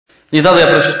Недавно я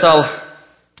прочитал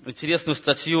интересную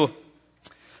статью,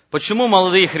 почему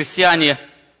молодые христиане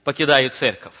покидают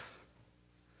церковь.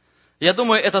 Я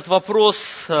думаю, этот вопрос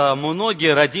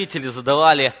многие родители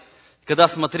задавали, когда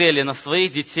смотрели на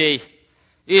своих детей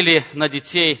или на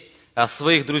детей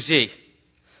своих друзей.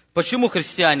 Почему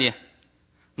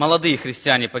молодые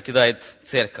христиане покидают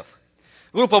церковь?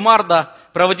 Группа Марда,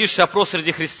 проводившая опрос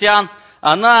среди христиан,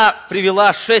 она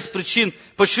привела 6 причин,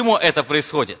 почему это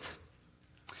происходит.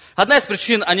 Одна из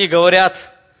причин, они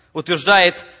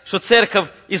утверждают, что церковь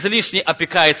излишне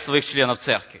опекает своих членов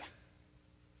церкви.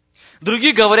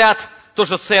 Другие говорят,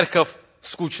 что церковь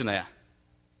скучная.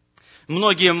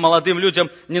 Многим молодым людям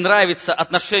не нравится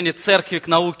отношение церкви к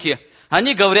науке.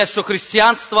 Они говорят, что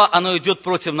христианство, оно идет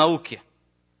против науки.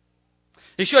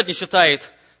 Еще одни считают,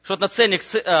 что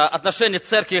отношение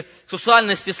церкви к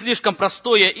сексуальности слишком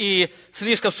простое и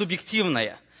слишком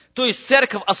субъективное. То есть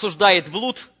церковь осуждает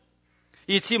блуд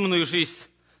и интимную жизнь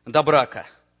до брака.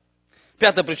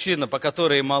 Пятая причина, по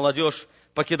которой молодежь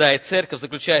покидает церковь,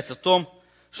 заключается в том,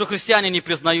 что христиане не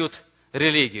признают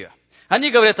религию. Они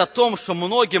говорят о том, что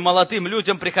многим молодым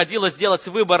людям приходилось делать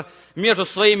выбор между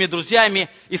своими друзьями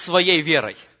и своей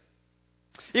верой.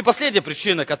 И последняя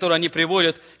причина, которую они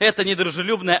приводят, это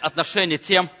недружелюбное отношение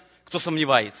тем, кто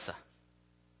сомневается.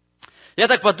 Я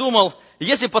так подумал,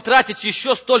 если потратить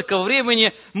еще столько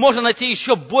времени, можно найти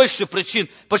еще больше причин,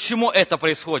 почему это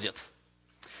происходит.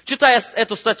 Читая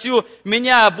эту статью,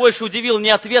 меня больше удивил не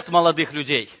ответ молодых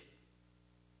людей.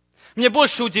 Мне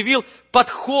больше удивил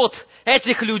подход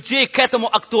этих людей к этому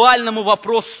актуальному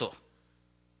вопросу.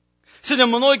 Сегодня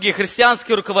многие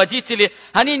христианские руководители,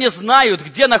 они не знают,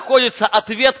 где находится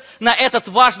ответ на этот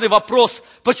важный вопрос,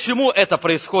 почему это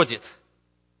происходит.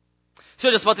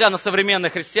 Сегодня, смотря на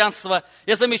современное христианство,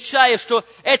 я замечаю, что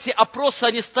эти опросы,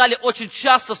 они стали очень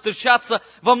часто встречаться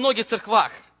во многих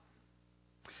церквах.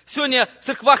 Сегодня в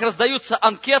церквах раздаются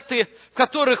анкеты, в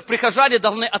которых прихожане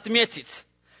должны отметить,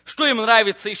 что им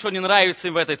нравится и что не нравится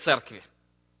им в этой церкви.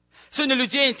 Сегодня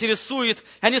людей интересует,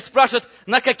 они спрашивают,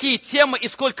 на какие темы и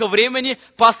сколько времени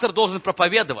пастор должен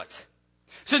проповедовать.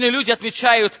 Сегодня люди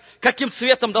отмечают, каким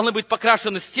цветом должны быть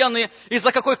покрашены стены и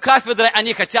за какой кафедрой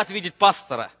они хотят видеть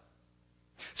пастора.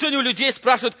 Сегодня у людей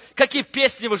спрашивают, какие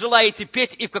песни вы желаете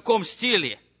петь и в каком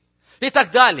стиле. И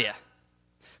так далее.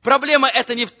 Проблема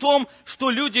это не в том,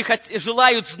 что люди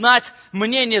желают знать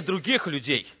мнение других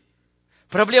людей.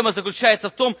 Проблема заключается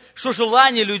в том, что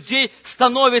желание людей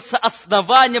становится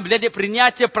основанием для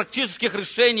принятия практических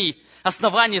решений,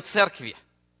 оснований церкви.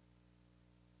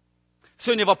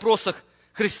 Сегодня в вопросах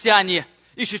христиане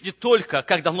ищут не только,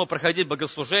 как давно проходить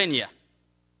богослужение.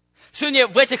 Сегодня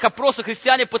в этих опросах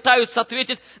христиане пытаются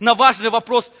ответить на важный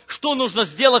вопрос, что нужно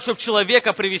сделать, чтобы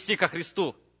человека привести ко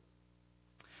Христу.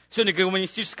 Сегодня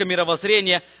гуманистическое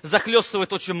мировоззрение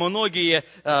захлестывает очень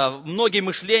многие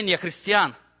мышления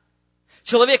христиан.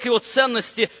 Человек и его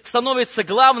ценности становятся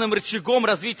главным рычагом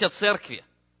развития церкви.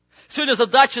 Сегодня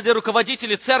задача для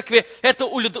руководителей церкви – это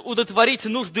удовлетворить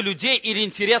нужды людей или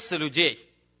интересы людей.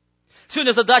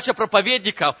 Сегодня задача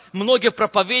проповедников, многих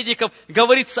проповедников,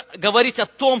 говорить о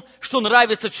том, что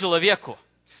нравится человеку.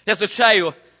 Я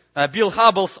изучаю Билл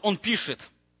Хабблс, он пишет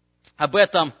об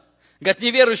этом. Говорит,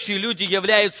 неверующие люди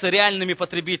являются реальными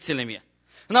потребителями.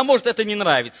 Нам может это не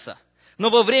нравиться. Но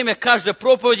во время каждой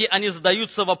проповеди они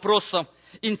задаются вопросом,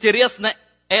 интересно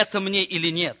это мне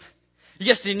или нет.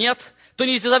 Если нет, то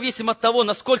независимо от того,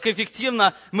 насколько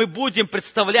эффективно мы будем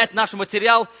представлять наш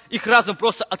материал, их разум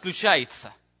просто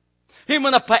отключается.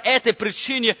 Именно по этой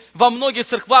причине во многих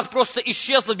церквах просто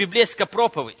исчезла библейская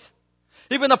проповедь.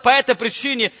 Именно по этой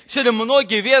причине сегодня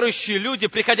многие верующие люди,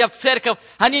 приходя в церковь,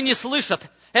 они не слышат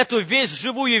эту весть,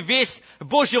 живую весть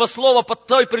Божьего Слова по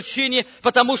той причине,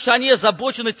 потому что они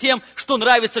озабочены тем, что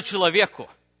нравится человеку.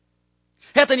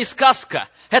 Это не сказка,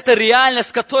 это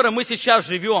реальность, в которой мы сейчас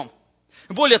живем.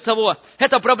 Более того,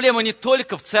 эта проблема не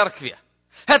только в церкви,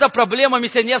 это проблема в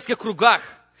миссионерских кругах.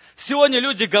 Сегодня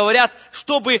люди говорят,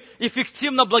 чтобы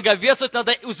эффективно благовествовать,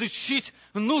 надо изучить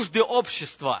нужды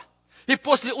общества. И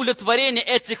после удовлетворения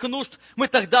этих нужд мы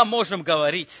тогда можем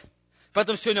говорить.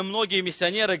 Поэтому сегодня многие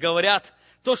миссионеры говорят,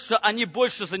 что они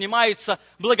больше занимаются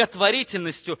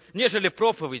благотворительностью, нежели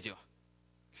проповедью.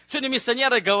 Сегодня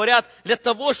миссионеры говорят, для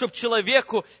того, чтобы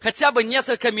человеку хотя бы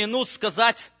несколько минут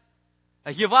сказать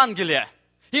Евангелие,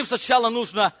 им сначала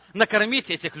нужно накормить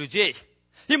этих людей.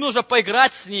 Им нужно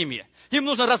поиграть с ними. Им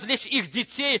нужно развлечь их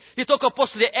детей. И только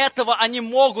после этого они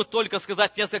могут только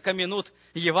сказать несколько минут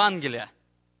Евангелия.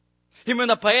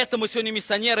 Именно поэтому сегодня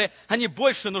миссионеры, они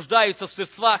больше нуждаются в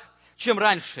средствах, чем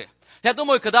раньше. Я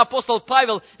думаю, когда апостол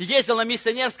Павел ездил на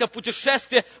миссионерское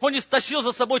путешествие, он не стащил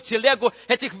за собой телегу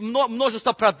этих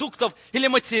множества продуктов или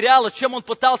материалов, чем он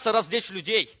пытался развлечь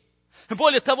людей.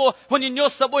 Более того, он не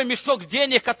нес с собой мешок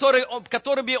денег,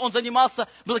 которыми он занимался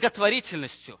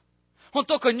благотворительностью. Он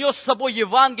только нес с собой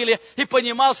Евангелие и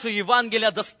понимал, что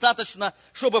Евангелия достаточно,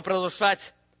 чтобы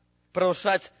провозглашать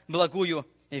благую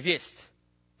весть.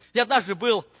 Я однажды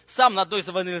был сам на одной из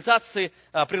евангелизаций,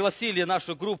 пригласили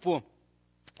нашу группу.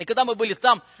 И когда мы были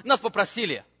там, нас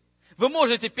попросили: вы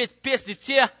можете петь песни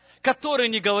те, которые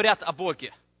не говорят о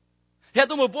Боге. Я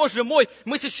думаю, Боже мой,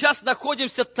 мы сейчас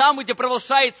находимся там, где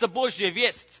провозглашается Божья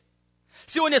весть.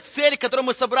 Сегодня цель, которую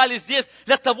мы собрали здесь,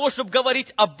 для того, чтобы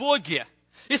говорить о Боге.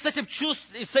 И с этим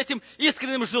чувством, и с этим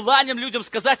искренним желанием людям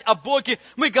сказать о Боге,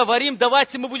 мы говорим,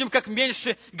 давайте мы будем как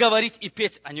меньше говорить и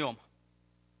петь о Нем.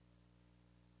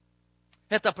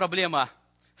 Это проблема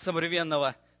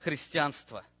современного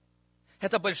христианства.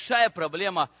 Это большая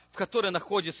проблема, в которой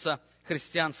находится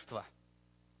христианство.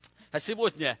 А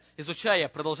сегодня,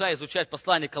 продолжая изучать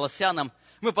послание к Колоссянам,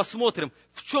 мы посмотрим,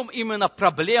 в чем именно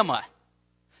проблема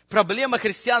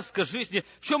христианской жизни,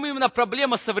 в чем именно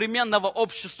проблема современного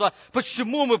общества,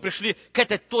 почему мы пришли к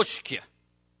этой точке,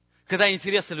 когда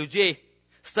интересы людей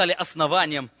стали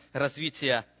основанием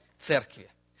развития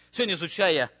церкви. Сегодня,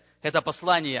 изучая это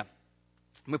послание,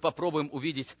 мы попробуем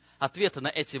увидеть ответы на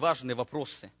эти важные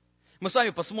вопросы. Мы с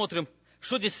вами посмотрим,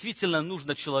 что действительно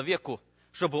нужно человеку,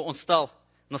 чтобы он стал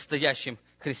настоящим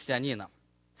христианином.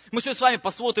 Мы сегодня с вами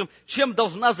посмотрим, чем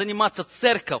должна заниматься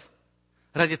церковь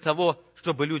ради того,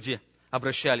 чтобы люди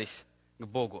обращались к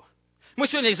Богу. Мы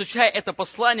сегодня, изучая это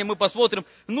послание, мы посмотрим,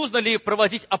 нужно ли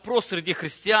проводить опрос среди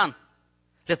христиан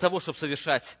для того, чтобы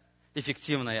совершать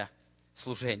эффективное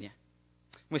служение.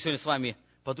 Мы сегодня с вами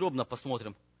подробно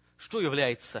посмотрим, что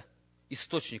является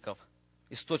источником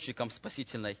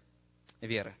спасительной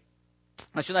веры.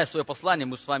 Начиная свое послание,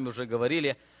 мы с вами уже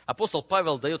говорили, апостол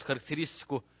Павел дает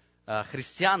характеристику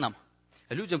христианам,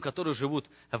 людям, которые живут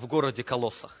в городе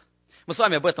Колоссах. Мы с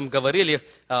вами об этом говорили.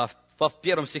 Во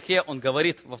втором стихе он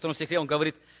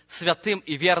говорит святым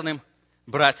и верным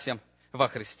братьям во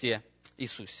Христе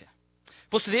Иисусе.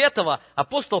 После этого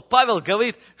апостол Павел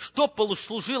говорит, что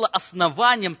послужило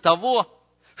основанием того,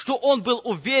 что он был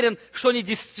уверен, что они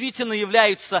действительно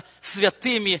являются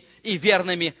святыми и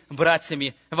верными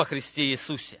братьями во Христе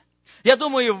Иисусе. Я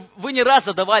думаю, вы не раз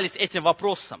задавались этим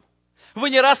вопросом. Вы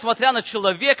не раз, смотря на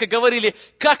человека, говорили,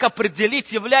 как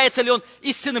определить, является ли он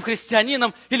истинным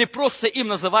христианином или просто им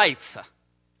называется.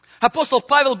 Апостол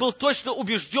Павел был точно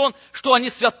убежден, что они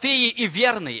святые и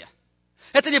верные.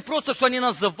 Это не просто, что они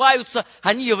называются,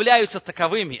 они являются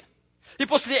таковыми. И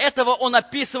после этого он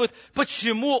описывает,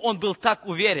 почему он был так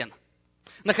уверен.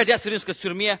 Находясь в римской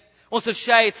тюрьме, он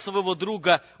встречает своего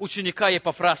друга, ученика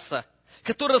Епафраса,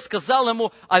 который рассказал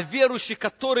ему о верующих,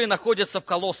 которые находятся в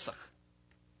Колоссах.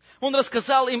 Он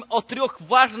рассказал им о 3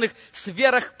 важных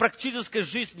сферах практической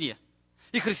жизни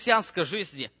и христианской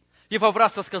жизни.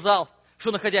 Епафрас рассказал,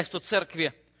 что, находясь в той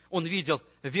церкви, он видел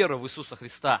веру в Иисуса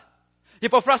Христа.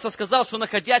 Епафрас рассказал, что,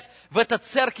 находясь в этой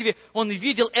церкви, он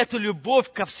видел эту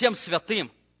любовь ко всем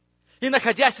святым. И,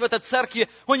 находясь в этой церкви,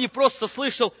 он не просто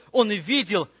слышал, он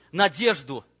видел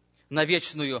надежду на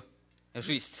вечную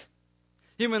жизнь.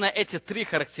 Именно эти 3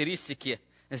 характеристики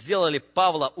сделали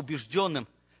Павла убежденным,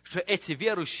 что эти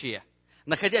верующие,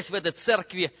 находясь в этой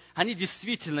церкви, они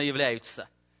действительно являются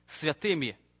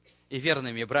святыми и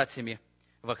верными братьями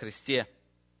во Христе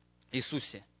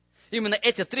Иисусе. Именно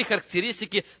эти 3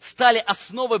 характеристики стали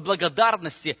основой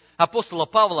благодарности апостола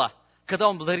Павла, когда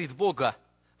он благодарит Бога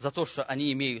за то, что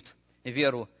они имеют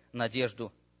веру,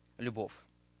 надежду, любовь.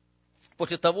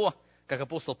 После того, как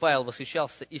апостол Павел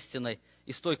восхищался истинной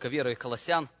и стойкой верой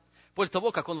колоссян, после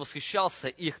того, как он восхищался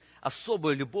их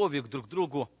особой любовью друг к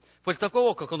другу, после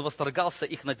того, как он восторгался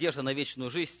их надеждой на вечную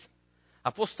жизнь,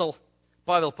 апостол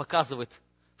Павел показывает,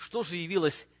 что же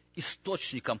явилось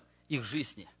источником их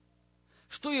жизни.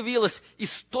 Что явилось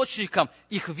источником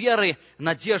их веры,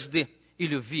 надежды и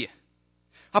любви.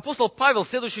 Апостол Павел в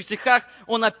следующих стихах,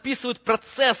 он описывает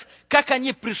процесс, как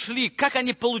они пришли, как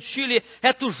они получили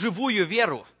эту живую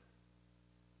веру.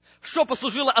 Что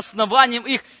послужило основанием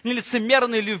их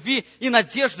нелицемерной любви и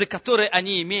надежды, которые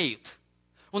они имеют.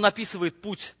 Он описывает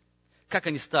путь, как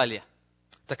они стали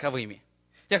таковыми.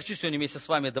 Я хочу сегодня вместе с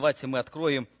вами, давайте мы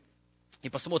откроем и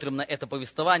посмотрим на это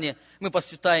повествование. Мы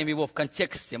посчитаем его в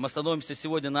контексте. Мы остановимся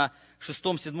сегодня на 6,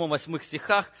 7, 8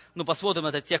 стихах, но посмотрим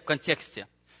этот текст в контексте.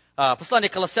 Послание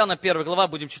к Колоссянам, 1 глава,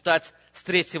 будем читать с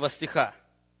 3 стиха.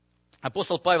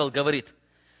 Апостол Павел говорит: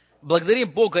 «Благодарим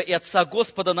Бога и Отца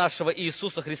Господа нашего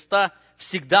Иисуса Христа,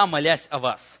 всегда молясь о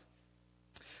вас».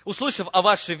 услышав о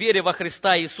вашей вере во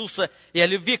Христа Иисуса и о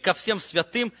любви ко всем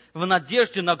святым, в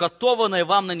надежде на уготованное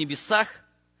вам на небесах,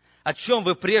 о чем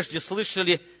вы прежде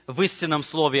слышали в истинном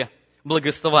слове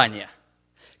благовествования,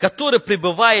 который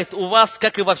пребывает у вас,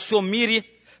 как и во всем мире,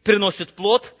 приносит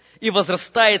плод и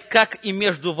возрастает, как и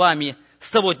между вами, с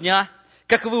того дня,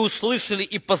 как вы услышали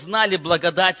и познали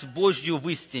благодать Божью в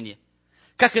истине,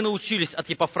 как и научились от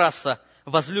Епафраса,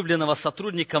 возлюбленного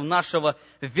сотрудника нашего,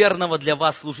 верного для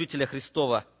вас служителя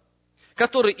Христова,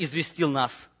 который известил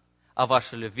нас о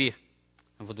вашей любви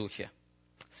в Духе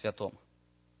Святом.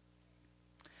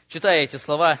 Читая эти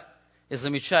слова, я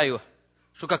замечаю,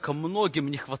 что как многим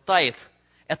не хватает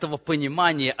этого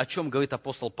понимания, о чем говорит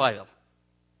апостол Павел.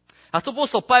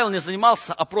 Апостол Павел не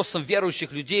занимался опросом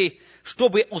верующих людей,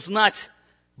 чтобы узнать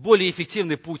более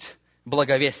эффективный путь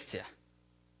благовестия.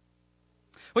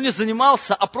 Он не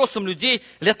занимался опросом людей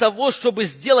для того, чтобы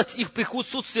сделать их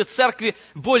присутствие в церкви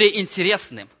более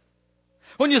интересным.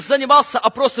 Он не занимался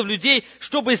опросом людей,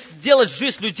 чтобы сделать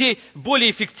жизнь людей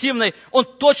более эффективной. Он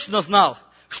точно знал,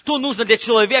 что нужно для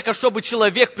человека, чтобы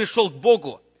человек пришел к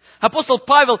Богу. Апостол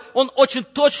Павел, он очень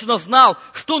точно знал,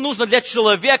 что нужно для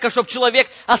человека, чтобы человек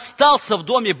остался в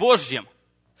Доме Божьем.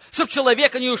 Чтобы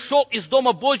человек не ушел из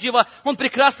Дома Божьего, он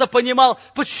прекрасно понимал,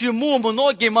 почему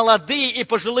многие молодые и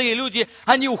пожилые люди,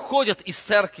 они уходят из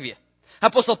церкви.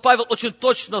 Апостол Павел очень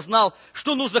точно знал,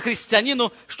 что нужно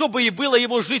христианину, чтобы и была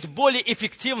его жизнь более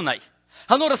эффективной.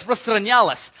 Оно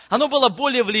распространялось, оно было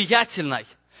более влиятельной.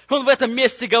 Он в этом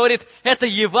месте говорит, это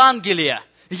Евангелие,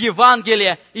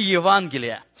 Евангелие и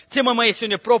Евангелие. Тема моей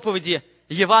сегодня проповеди –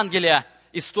 Евангелие,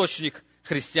 источник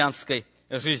христианской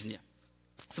жизни.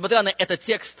 Смотря на этот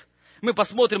текст, мы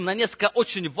посмотрим на несколько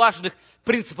очень важных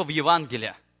принципов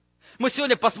Евангелия. Мы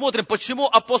сегодня посмотрим, почему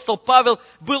апостол Павел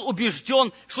был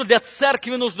убежден, что для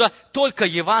церкви нужно только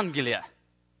Евангелие.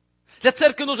 Для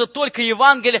церкви нужно только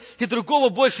Евангелие, и другого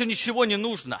больше ничего не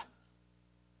нужно.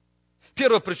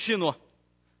 Первую причину,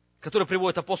 которую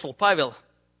приводит апостол Павел,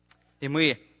 и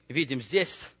мы видим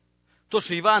здесь, то,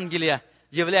 что Евангелие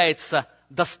является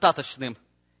достаточным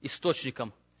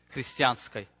источником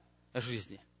христианской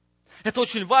жизни. Это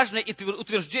очень важное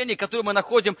утверждение, которое мы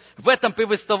находим в этом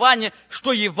повествовании,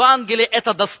 что Евангелие –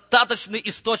 это достаточный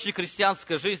источник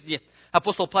христианской жизни.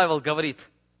 Апостол Павел говорит,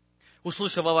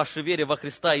 услышав о вашей вере во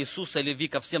Христа Иисуса и любви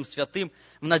ко всем святым,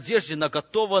 в надежде на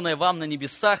уготованное вам на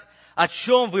небесах, о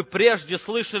чем вы прежде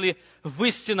слышали в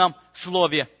истинном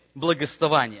слове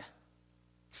благовествования.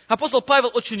 Апостол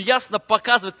Павел очень ясно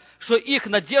показывает, что их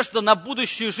надежда на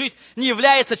будущую жизнь не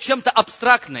является чем-то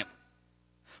абстрактным.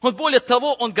 Он более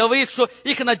того, он говорит, что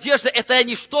их надежда – это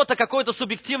не что-то, какое-то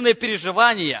субъективное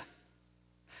переживание.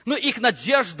 Но их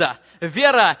надежда,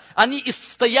 вера, они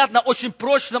стоят на очень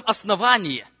прочном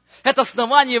основании. Это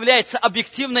основание является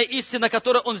объективной истиной, о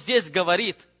которой он здесь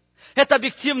говорит. Эта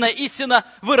объективная истина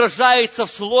выражается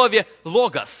в слове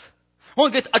 «логос». Он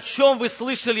говорит, о чем вы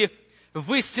слышали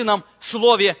в истинном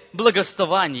слове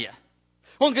благовествования.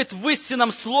 Он говорит, в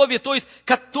истинном слове, то есть,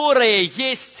 которое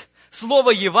есть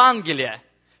слово Евангелия,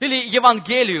 или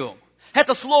Евангелиум.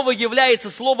 Это слово является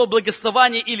слово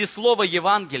благовествования или слово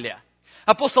Евангелия.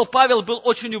 Апостол Павел был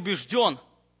очень убежден,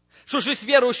 что жизнь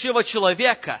верующего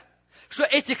человека, что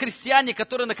эти христиане,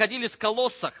 которые находились в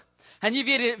Колоссах, они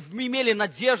имели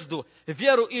надежду,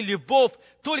 веру и любовь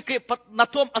только на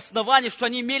том основании, что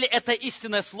они имели это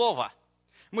истинное слово.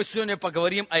 Мы сегодня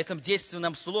поговорим о этом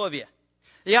действенном слове.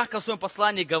 Иаков в своем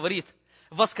послании говорит,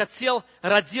 восхотел,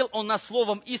 родил Он нас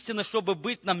словом истины, чтобы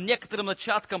быть нам некоторым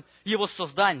начатком Его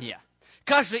создания.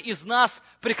 Каждый из нас,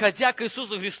 приходя к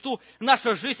Иисусу Христу,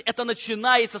 наша жизнь, это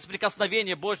начинается с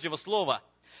прикосновения Божьего Слова.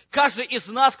 Каждый из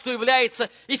нас, кто является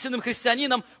истинным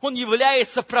христианином, он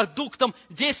является продуктом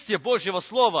действия Божьего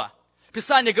Слова.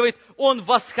 Писание говорит, Он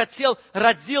восхотел,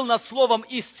 родил нас словом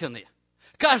истины.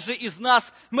 Каждый из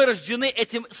нас, мы рождены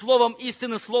этим словом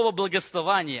истины, словом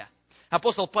благовествования.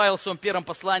 Апостол Павел в своем первом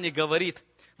послании говорит,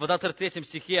 в 23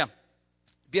 стихе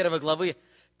 1 главы,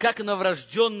 как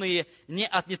новорожденные не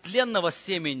от нетленного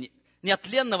семени,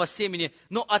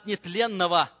 но от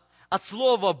нетленного, от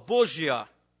Слова Божьего,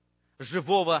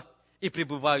 живого и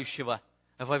пребывающего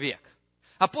вовек.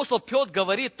 Апостол Петр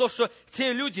говорит то, что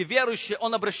те люди верующие,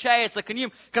 он обращается к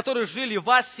ним, которые жили в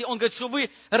Асии, он говорит, что вы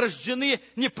рождены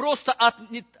не просто от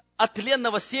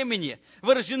тленного семени,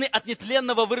 вы рождены от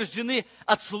нетленного, вы рождены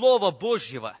от Слова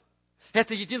Божьего.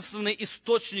 Это единственный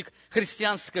источник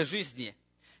христианской жизни.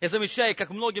 Я замечаю,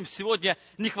 как многим сегодня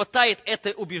не хватает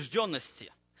этой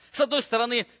убежденности. С одной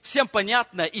стороны, всем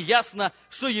понятно и ясно,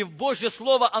 что и Божье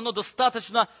Слово, оно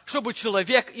достаточно, чтобы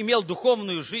человек имел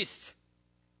духовную жизнь.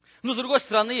 Но с другой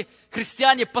стороны,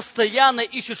 христиане постоянно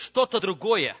ищут что-то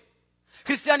другое.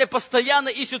 Христиане постоянно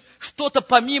ищут что-то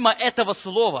помимо этого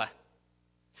слова.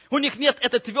 У них нет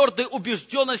этой твердой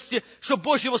убежденности, что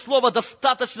Божьего Слова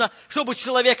достаточно, чтобы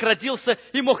человек родился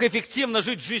и мог эффективно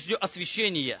жить жизнью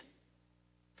освящения.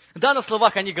 Да, на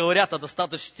словах они говорят о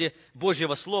достаточности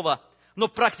Божьего Слова, но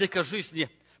практика жизни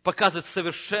показывает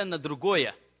совершенно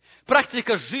другое.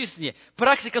 Практика жизни,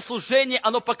 практика служения,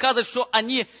 оно показывает, что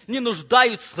они не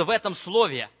нуждаются в этом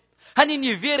Слове. Они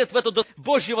не верят в это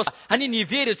Божьего Слова, они не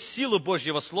верят в силу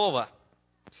Божьего Слова.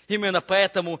 Именно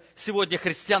поэтому сегодня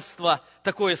христианство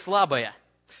такое слабое.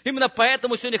 Именно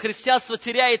поэтому сегодня христианство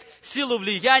теряет силу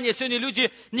влияния. Сегодня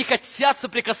люди не хотят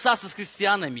соприкасаться с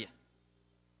христианами.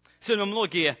 Сегодня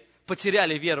многие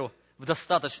потеряли веру в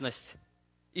достаточность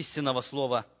истинного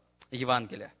слова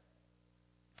Евангелия.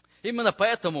 Именно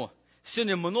поэтому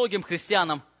сегодня многим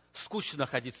христианам скучно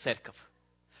ходить в церковь.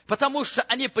 Потому что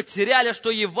они потеряли,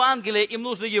 что Евангелие, им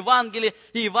нужно Евангелие,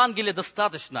 и Евангелия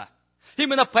достаточно.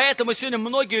 Именно поэтому сегодня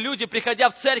многие люди, приходя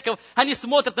в церковь, они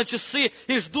смотрят на часы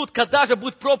и ждут, когда же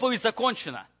будет проповедь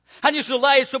закончена. Они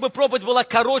желают, чтобы проповедь была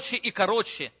короче и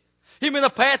короче. Именно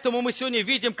поэтому мы сегодня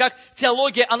видим, как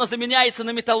теология, она заменяется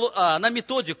на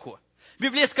методику.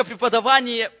 Библейское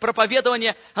преподавание,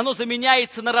 проповедование, оно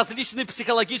заменяется на различные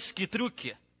психологические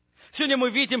трюки. Сегодня мы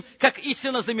видим, как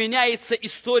истина заменяется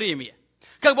историями,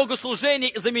 как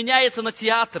богослужение заменяется на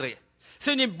театры.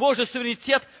 Сегодня Божий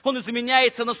суверенитет, он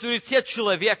заменяется на суверенитет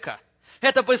человека.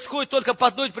 Это происходит только по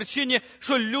одной причине,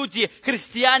 что люди,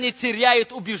 христиане,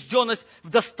 теряют убежденность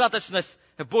в достаточность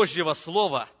Божьего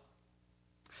Слова.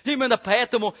 Именно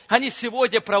поэтому они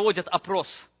сегодня проводят опрос.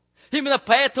 Именно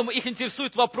поэтому их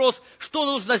интересует вопрос, что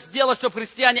нужно сделать, чтобы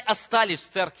христиане остались в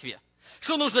церкви.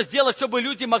 Что нужно сделать, чтобы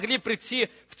люди могли прийти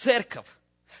в церковь.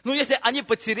 Но если они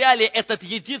потеряли этот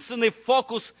единственный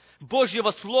фокус Божьего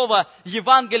Слова,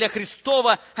 Евангелия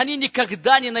Христова, они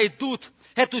никогда не найдут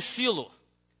эту силу.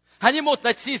 Они могут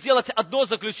найти, сделать одно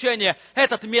заключение: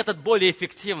 этот метод более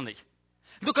эффективный.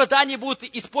 Но когда они будут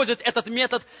использовать этот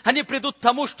метод, они придут к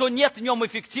тому, что нет в нем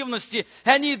эффективности, и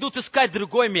они идут искать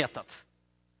другой метод.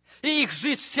 И их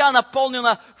жизнь вся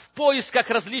наполнена в поисках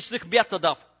различных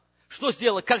методов. Что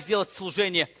сделать, как сделать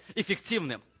служение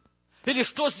эффективным? Или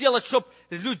что сделать, чтобы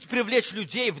привлечь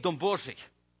людей в Дом Божий?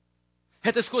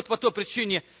 Это исходит по той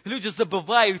причине, люди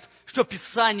забывают, что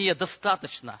Писание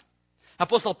достаточно.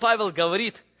 Апостол Павел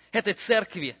говорит этой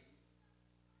церкви: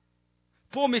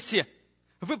 помните,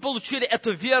 вы получили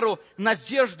эту веру,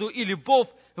 надежду и любовь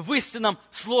в истинном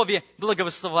слове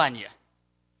благовествования.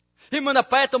 Именно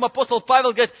поэтому апостол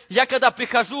Павел говорит: я когда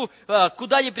прихожу,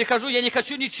 куда ни прихожу, я не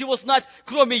хочу ничего знать,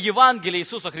 кроме Евангелия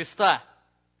Иисуса Христа.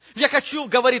 Я хочу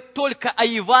говорить только о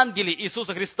Евангелии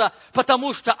Иисуса Христа,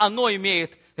 потому что оно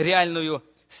имеет реальную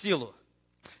силу.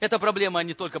 Эта проблема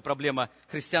не только проблема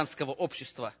христианского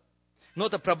общества, но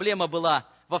эта проблема была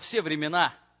во все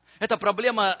времена. С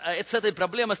этой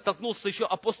проблемой столкнулся еще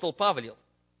апостол Павел.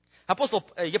 Апостол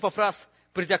Епафрас,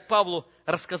 придя к Павлу,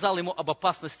 рассказал ему об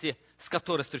опасности, с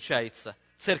которой встречается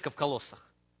церковь в Колоссах.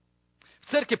 В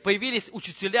церкви появились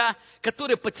учителя,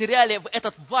 которые потеряли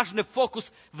этот важный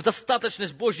фокус в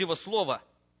достаточность Божьего Слова.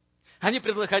 Они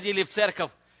приходили в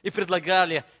церковь и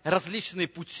предлагали различные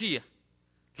пути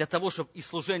для того, чтобы и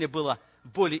служение было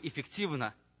более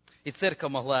эффективно, и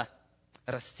церковь могла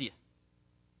расти.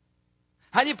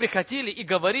 Они приходили и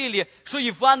говорили, что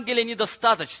Евангелия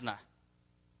недостаточно.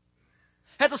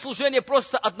 Это служение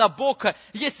просто однобоко.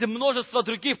 Есть множество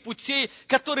других путей,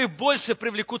 которые больше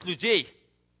привлекут людей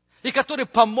и которые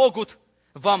помогут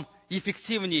вам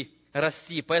эффективнее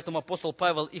расти. Поэтому апостол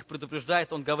Павел их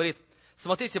предупреждает. Он говорит: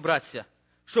 смотрите, братья,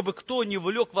 чтобы кто не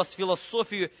увлек вас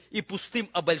философию и пустым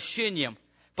обольщением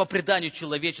по преданию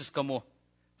человеческому,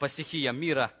 по стихиям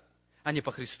мира, а не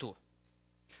по Христу.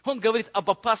 Он говорит об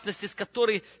опасности, с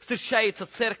которой встречается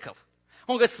церковь.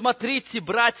 Он говорит: смотрите,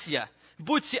 братья,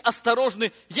 будьте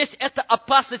осторожны. Есть эта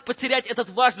опасность потерять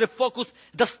этот важный фокус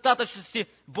достаточности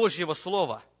Божьего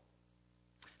Слова.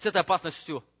 С этой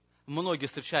опасностью многие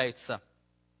встречаются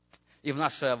и в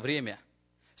наше время.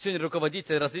 Сегодня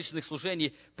руководители различных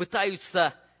служений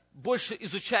пытаются больше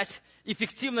изучать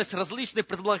эффективность различных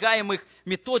предлагаемых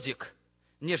методик,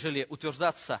 нежели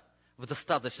утверждаться в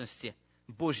достаточности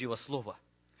Божьего Слова.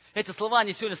 Эти слова,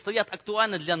 они сегодня стоят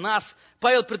актуально для нас.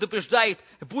 Павел предупреждает: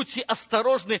 будьте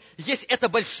осторожны, есть эта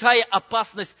большая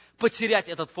опасность потерять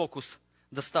этот фокус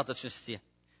достаточности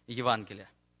Евангелия.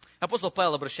 Апостол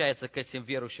Павел обращается к этим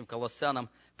верующим колоссянам,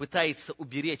 пытается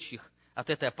уберечь их от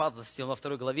этой опасности. Он во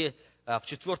 2 главе, в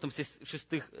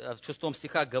 4-6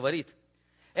 стихах говорит: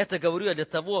 это говорю я для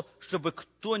того, чтобы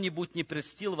кто-нибудь не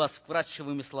прельстил вас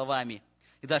вкрадчивыми словами.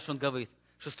 И дальше он говорит,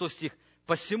 6 стих: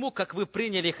 Посему, как вы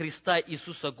приняли Христа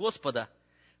Иисуса Господа,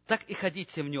 так и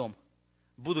ходите в Нем,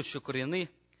 будучи укорены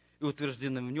и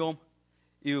утверждены в Нем,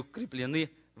 и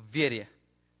укреплены в вере,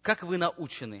 как вы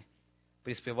научены,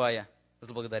 преуспевая с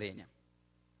благодарением».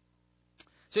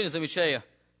 Сегодня замечаю,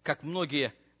 как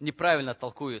многие неправильно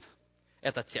толкуют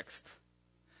этот текст.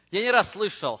 Я не раз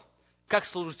слышал, как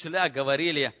служителя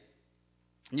говорили,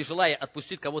 не желая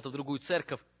отпустить кого-то в другую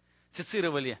церковь,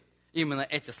 цитировали именно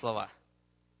эти слова.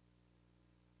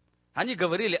 Они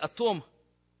говорили о том,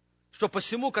 что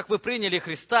посему, как вы приняли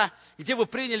Христа, где вы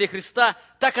приняли Христа,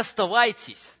 так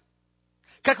оставайтесь.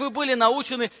 Как вы были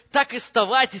научены, так и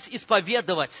оставайтесь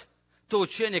исповедовать то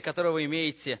учение, которое вы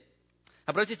имеете.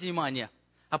 Обратите внимание,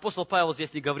 апостол Павел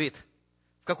здесь не говорит,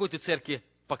 в какой ты церкви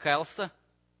покаялся,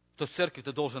 в той церкви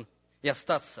ты должен и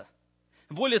остаться.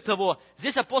 Более того,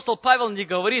 здесь апостол Павел не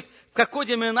говорит, в какой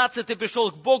деноминации ты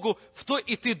пришел к Богу, в той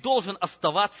и ты должен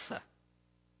оставаться.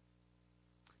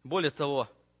 Более того,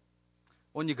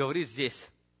 он не говорит здесь,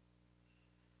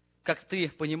 как ты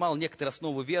понимал некоторые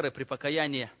основы веры при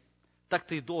покаянии, так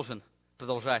ты и должен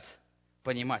продолжать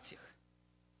понимать их.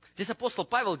 Здесь апостол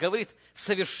Павел говорит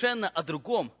совершенно о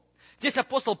другом. Здесь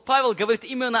апостол Павел говорит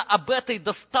именно об этой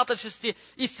достаточности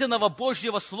истинного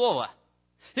Божьего Слова.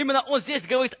 Именно он здесь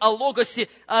говорит о логосе,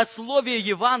 о слове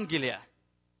Евангелия.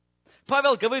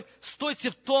 Павел говорит, стойте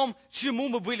в том, чему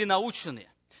мы были научены.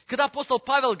 Когда апостол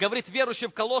Павел говорит верующим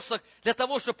в Колоссах, для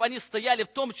того, чтобы они стояли в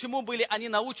том, чему были они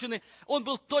научены, он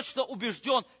был точно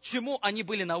убежден, чему они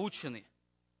были научены.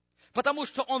 Потому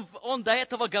что он до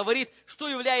этого говорит, что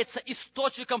является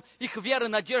источником их веры,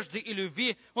 надежды и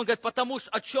любви. Он говорит, потому что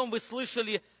о чем вы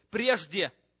слышали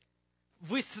прежде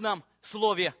в истинном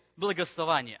слове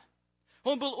благословения.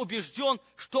 Он был убежден,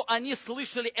 что они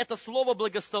слышали это слово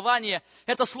благословения.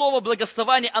 Это слово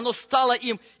благословения, оно стало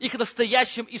им их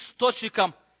настоящим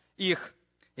источником их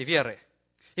веры.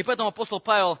 И поэтому апостол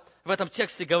Павел в этом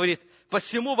тексте говорит,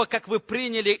 посему, как вы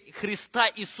приняли Христа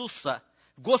Иисуса,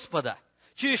 Господа,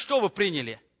 через что вы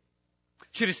приняли?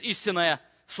 Через истинное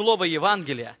слово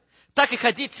Евангелия. Так и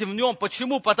ходите в нем.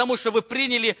 Почему? Потому что вы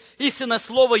приняли истинное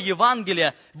слово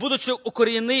Евангелия, будучи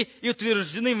укорены и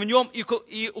утверждены в нем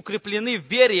и укреплены в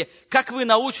вере. Как вы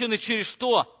научены через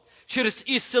что? Через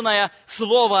истинное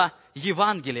слово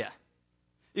Евангелия.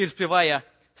 И впевая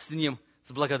с ним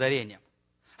с благодарением.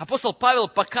 Апостол Павел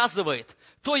показывает,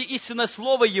 то истинное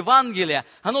слово Евангелия,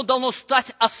 оно должно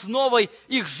стать основой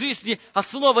их жизни,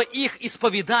 основой их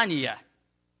исповедания.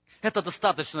 Это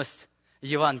достаточность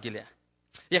Евангелия.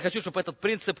 Я хочу, чтобы этот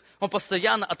принцип, он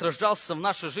постоянно отражался в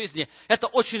нашей жизни. Это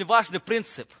очень важный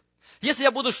принцип. Если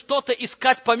я буду что-то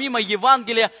искать помимо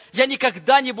Евангелия, я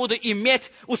никогда не буду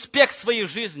иметь успех в своей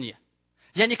жизни.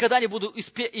 Я никогда не буду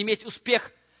иметь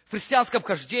успех в христианском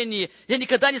хождении. Я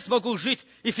никогда не смогу жить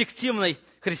эффективной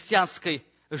христианской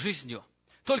жизнью.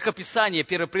 Только Писание,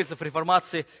 первый принцип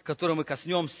реформации, которого мы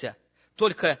коснемся.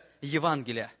 Только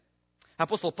Евангелие.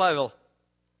 Апостол Павел,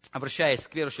 обращаясь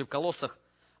к верующим в Колоссах,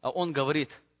 он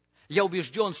говорит, я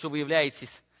убежден, что вы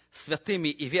являетесь святыми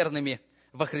и верными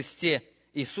во Христе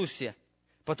Иисусе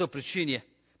по той причине,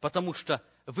 потому что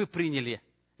вы приняли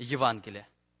Евангелие.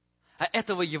 А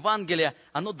этого Евангелия,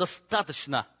 оно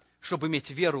достаточно, чтобы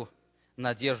иметь веру,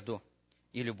 надежду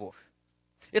и любовь.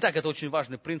 Итак, это очень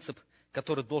важный принцип,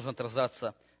 который должен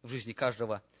отражаться в жизни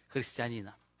каждого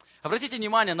христианина. Обратите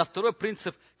внимание на второй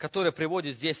принцип, который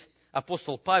приводит здесь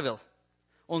апостол Павел.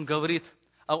 Он говорит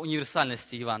о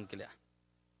универсальности Евангелия.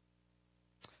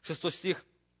 6 стих,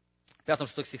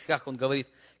 5-6 стихах он говорит,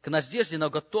 «К надежде,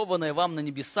 наготованной вам на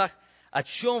небесах, о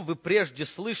чем вы прежде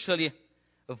слышали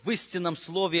в истинном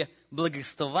слове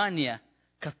благовествования,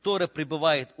 которое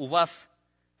пребывает у вас,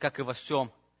 как и во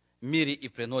всем мире, и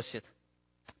приносит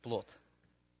плод».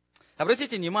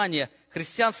 Обратите внимание,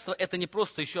 христианство – это не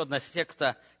просто еще одна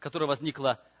секта, которая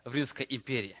возникла в Римской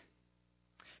империи.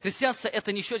 Христианство –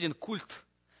 это не еще один культ,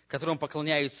 которому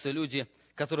поклоняются люди,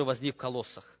 которые возник в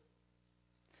Колоссах.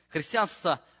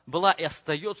 Христианство была и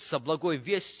остается благой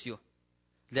вестью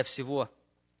для всего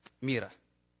мира.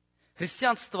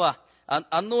 Христианство,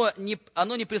 оно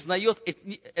не признает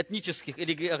этнических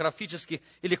или географических,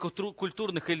 или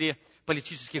культурных, или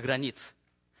политических границ.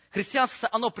 Христианство,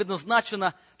 оно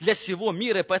предназначено для всего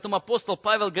мира, и поэтому апостол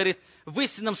Павел говорит, в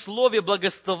истинном слове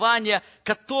благовествования,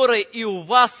 которое и у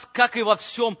вас, как и во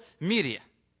всем мире.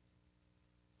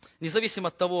 Независимо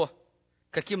от того,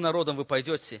 каким народом вы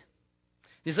пойдете,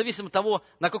 независимо от того,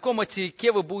 на каком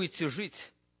материке вы будете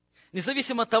жить,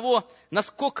 независимо от того,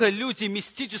 насколько люди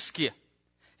мистически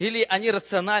или они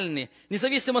рациональны,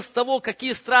 независимо от того,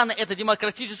 какие страны это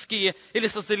демократические или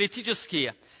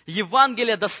социалистические,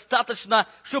 Евангелия достаточно,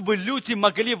 чтобы люди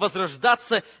могли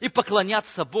возрождаться и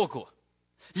поклоняться Богу.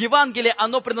 Евангелие,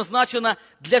 оно предназначено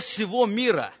для всего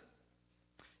мира.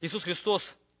 Иисус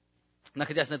Христос,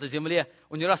 находясь на этой земле,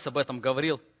 Он не раз об этом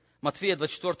говорил. Матфея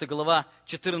 24 глава,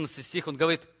 14 стих, Он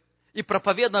говорит: «И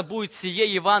проповедано будет сие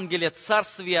Евангелие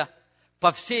Царствия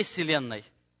по всей вселенной,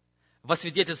 во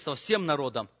свидетельство всем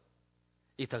народам,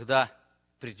 и тогда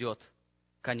придет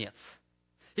конец».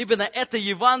 Именно это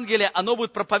Евангелие, оно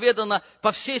будет проповедано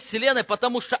по всей вселенной,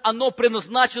 потому что оно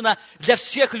предназначено для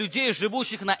всех людей,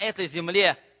 живущих на этой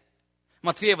земле.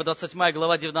 Матфеева 28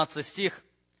 глава, 19 стих,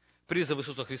 призыв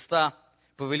Иисуса Христа,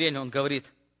 повеление, Он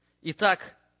говорит: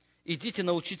 «Итак, идите,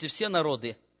 научите все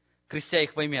народы, крестя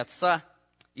их во имя Отца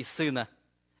и Сына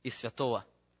и Святого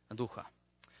Духа».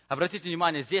 Обратите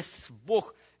внимание, здесь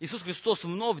Бог, Иисус Христос,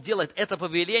 вновь делает это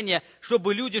повеление,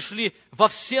 чтобы люди шли во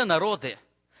все народы,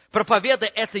 проповедуя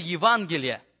это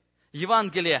Евангелие.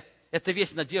 Евангелие – это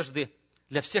весть надежды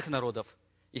для всех народов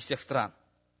и всех стран.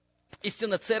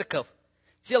 Истинная церковь,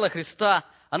 тело Христа,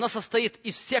 она состоит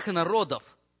из всех народов,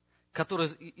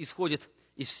 которые исходят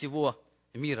из всего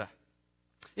мира.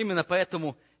 Именно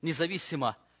поэтому,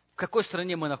 независимо, в какой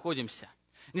стране мы находимся,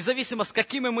 независимо, с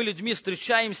какими мы людьми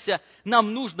встречаемся,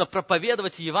 нам нужно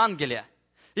проповедовать Евангелие.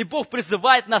 И Бог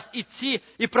призывает нас идти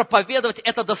и проповедовать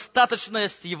это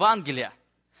достаточность Евангелия.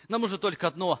 Нам нужно только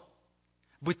одно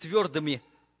 – быть твердыми,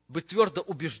 быть твердо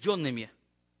убежденными,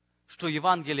 что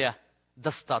Евангелия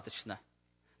достаточно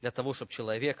для того, чтобы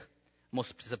человек мог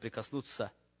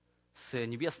соприкоснуться с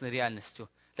небесной реальностью,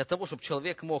 для того, чтобы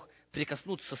человек мог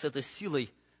прикоснуться с этой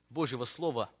силой Божьего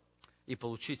Слова и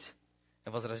получить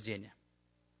возрождение.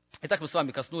 Итак, мы с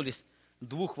вами коснулись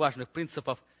двух важных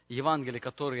принципов Евангелия,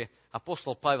 которые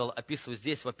апостол Павел описывает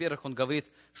здесь. Во-первых, он говорит,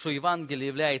 что Евангелие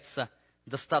является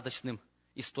достаточным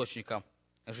источником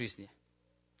жизни.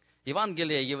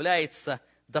 Евангелие является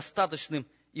достаточным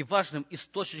и важным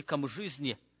источником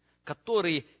жизни,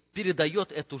 который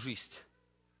передает эту жизнь,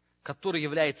 который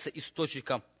является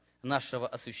источником нашего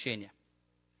освящения.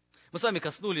 Мы с вами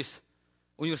коснулись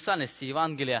универсальности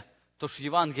Евангелия, то, что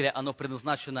Евангелие, оно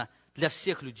предназначено для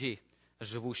всех людей,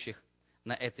 живущих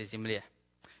на этой земле.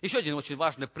 Еще один очень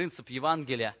важный принцип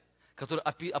Евангелия, который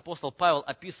апостол Павел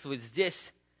описывает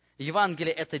здесь.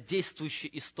 Евангелие – это действующий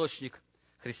источник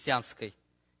христианской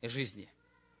жизни.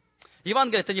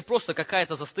 Евангелие – это не просто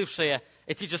какая-то застывшая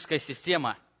этическая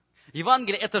система.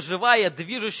 Евангелие – это живая,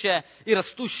 движущая и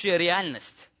растущая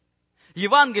реальность.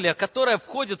 Евангелие, которое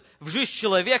входит в жизнь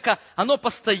человека, оно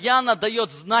постоянно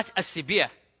дает знать о себе.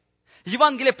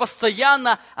 Евангелие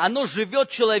постоянно, оно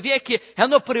живет в человеке, и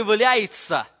оно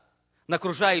проявляется на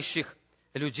окружающих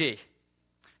людей.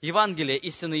 Евангелие,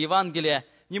 истинное Евангелие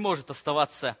не может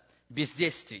оставаться без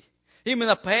действий.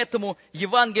 Именно поэтому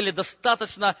Евангелие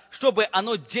достаточно, чтобы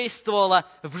оно действовало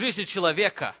в жизни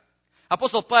человека.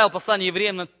 Апостол Павел в послании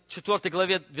Евреям, 4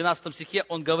 главе, 12 стихе,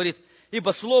 он говорит: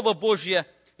 «Ибо Слово Божье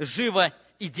живо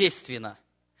и действенно,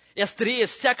 и острее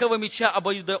всякого меча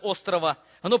обоюдоострого,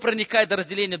 оно проникает до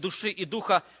разделения души и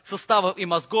духа, суставов и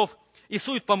мозгов, и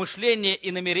сует помышления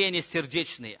и намерения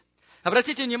сердечные».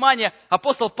 Обратите внимание,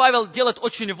 апостол Павел делает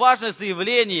очень важное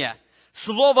заявление.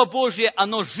 Слово Божье,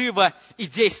 оно живо и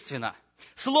действенно.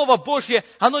 Слово Божье,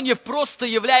 оно не просто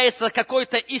является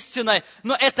какой-то истиной,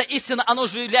 но эта истина, оно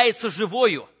же является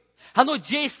живою. Оно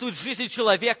действует в жизни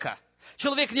человека.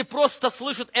 Человек не просто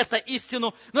слышит эту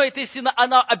истину, но эта истина,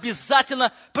 она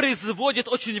обязательно производит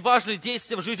очень важные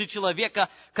действия в жизни человека,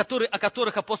 о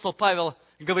которых апостол Павел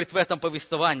говорит в этом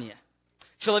повествовании.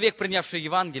 Человек, принявший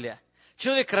Евангелие,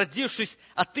 человек, родившись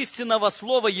от истинного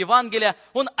слова Евангелия,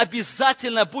 он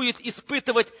обязательно будет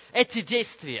испытывать эти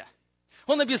действия.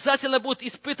 Он обязательно будет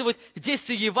испытывать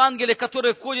действия Евангелия,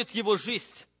 которые входят в его жизнь.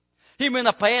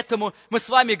 Именно поэтому мы с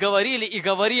вами говорили и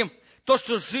говорим, то,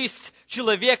 что жизнь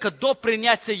человека до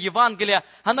принятия Евангелия,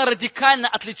 она радикально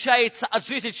отличается от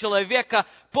жизни человека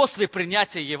после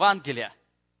принятия Евангелия.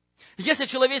 Если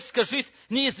человеческая жизнь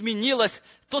не изменилась,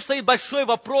 то стоит большой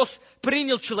вопрос,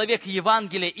 принял человек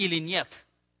Евангелие или нет.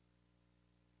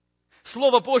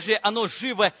 Слово Божье, оно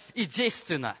живо и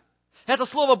действенно. Это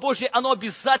Слово Божье, оно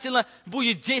обязательно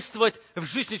будет действовать в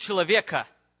жизни человека.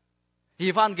 И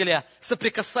Евангелие,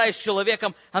 соприкасаясь с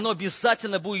человеком, оно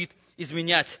обязательно будет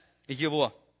изменять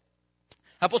его.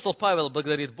 Апостол Павел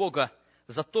благодарит Бога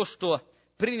за то, что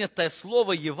принятое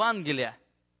слово Евангелия,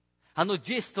 оно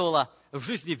действовало в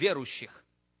жизни верующих.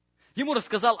 Ему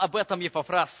рассказал об этом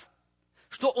Епафрас,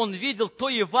 что он видел то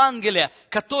Евангелие,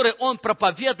 которое он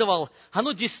проповедовал,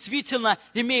 оно действительно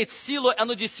имеет силу,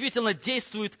 оно действительно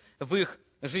действует в их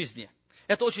жизни.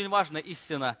 Это очень важная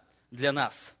истина для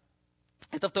нас.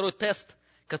 Это второй тест,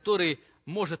 который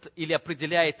может или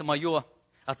определяет мое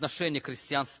отношение к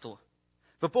христианству.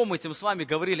 Вы помните, мы с вами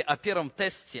говорили о первом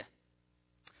тесте.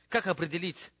 Как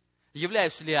определить,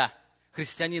 являюсь ли я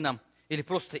христианином или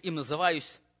просто им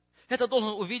называюсь? Это должен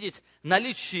увидеть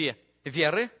наличие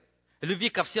веры, любви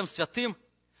ко всем святым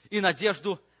и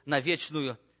надежду на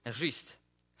вечную жизнь.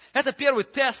 Это первый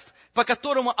тест, по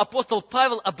которому апостол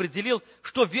Павел определил,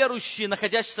 что верующие,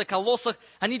 находящиеся в Колоссах,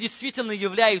 они действительно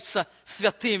являются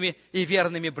святыми и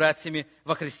верными братьями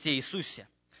во Христе Иисусе.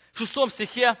 В 6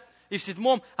 стихе и в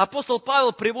 7 апостол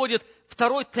Павел приводит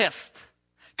второй тест,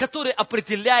 который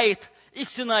определяет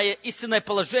истинное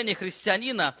положение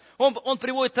христианина. Он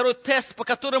приводит второй тест, по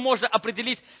которому можно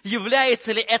определить,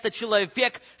 является ли этот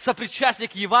человек сопричастен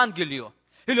к Евангелию,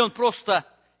 или он просто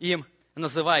им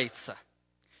называется.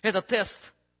 Этот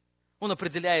тест, он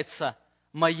определяется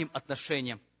моим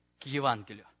отношением к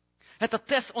Евангелию. Этот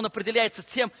тест, он определяется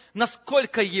тем,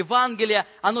 насколько Евангелие,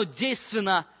 оно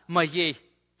действенно в моей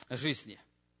жизни.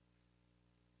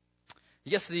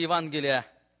 Если Евангелие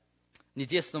не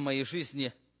действенно в моей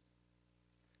жизни,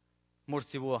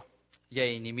 может, его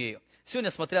я и не имею.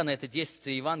 Сегодня, смотря на это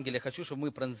действие Евангелия, хочу, чтобы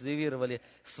мы проанализировали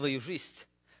свою жизнь,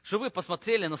 чтобы вы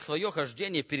посмотрели на свое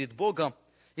хождение перед Богом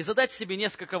и задать себе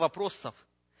несколько вопросов.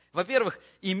 Во-первых,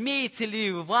 имеете ли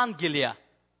Евангелие,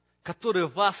 которое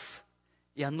в вас,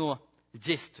 и оно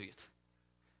действует?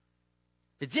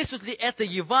 Действует ли это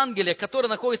Евангелие, которое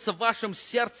находится в вашем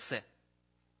сердце?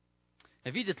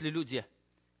 Видят ли люди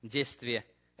действие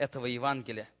этого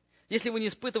Евангелия? Если вы не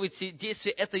испытываете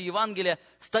действие этого Евангелия,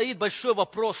 стоит большой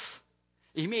вопрос,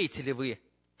 имеете ли вы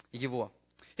его?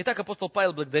 Итак, апостол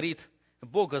Павел благодарит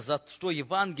Бога за то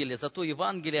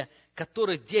Евангелие,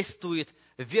 которое действует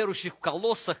в верующих в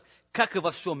Колоссах, как и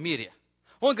во всем мире.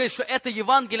 Он говорит, что это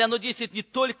Евангелие, оно действует не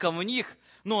только в них,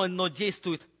 но оно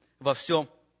действует во всем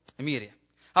мире.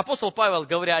 Апостол Павел,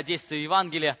 говоря о действии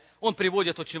Евангелия, он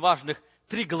приводит очень важных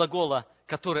 3 глагола,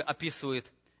 которые описывают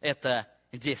это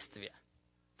действие.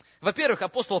 Во-первых,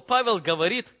 апостол Павел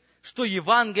говорит, что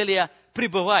Евангелие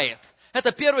пребывает.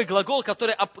 Это первый глагол,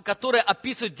 который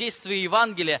описывает действие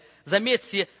Евангелия.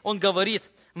 Заметьте, он говорит,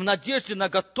 в надежде на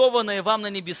готованное вам на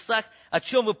небесах, о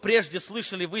чем вы прежде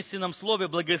слышали в истинном слове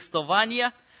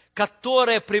благовествования,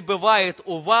 которое пребывает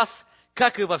у вас,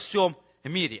 как и во всем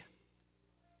мире.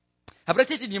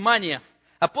 Обратите внимание,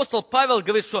 апостол Павел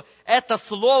говорит, что это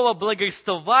слово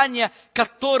благовествования,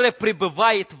 которое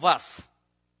пребывает в вас.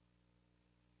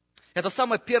 Это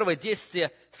самое первое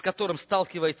действие, с которым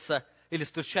сталкивается или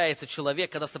встречается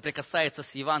человек, когда соприкасается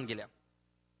с Евангелием.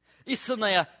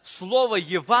 Истинное слово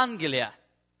Евангелия,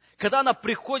 когда оно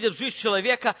приходит в жизнь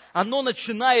человека, оно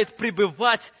начинает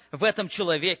пребывать в этом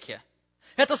человеке.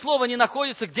 Это слово не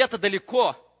находится где-то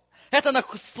далеко. Это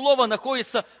слово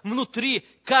находится внутри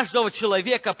каждого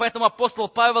человека. Поэтому апостол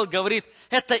Павел говорит,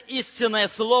 это истинное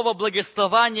слово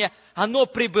благовествования, оно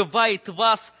пребывает в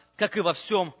вас, как и во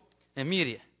всем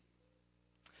мире.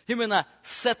 Именно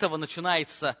с этого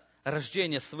начинается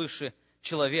рождение свыше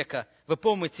человека. Вы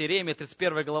помните, Иеремия,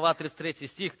 31 глава, 33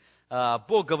 стих,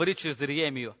 Бог говорит через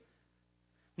Иеремию.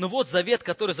 «Но вот завет,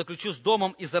 который заключил с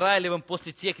домом Израилевым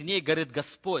после тех дней, говорит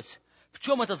Господь». В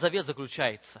чем этот завет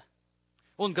заключается?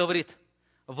 Он говорит,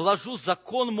 «Вложу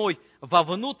закон мой во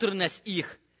внутренность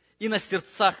их, и на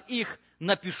сердцах их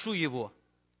напишу его,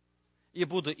 и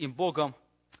буду им Богом,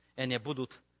 и они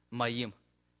будут моим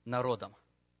народом».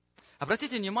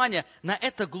 Обратите внимание на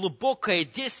это глубокое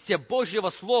действие Божьего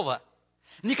Слова.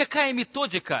 Никакая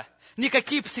методика,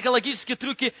 никакие психологические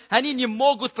трюки, они не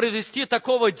могут произвести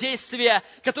такого действия,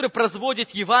 которое производит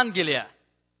Евангелие.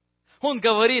 Он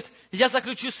говорит, я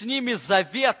заключу с ними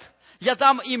завет, я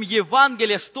дам им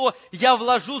Евангелие, что я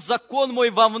вложу закон мой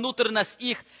во внутренность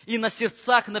их и на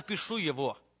сердцах напишу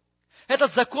его.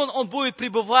 Этот закон, он будет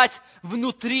пребывать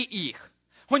внутри их.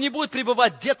 Он не будет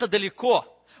пребывать где-то далеко.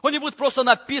 Он не будет просто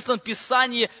написан в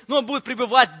Писании, но он будет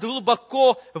пребывать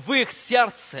глубоко в их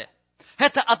сердце.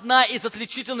 Это одна из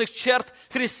отличительных черт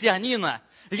христианина.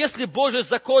 Если Божий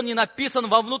закон не написан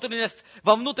во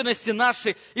внутренности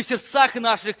нашей и в сердцах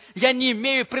наших, я не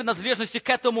имею принадлежности к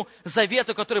этому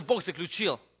завету, который Бог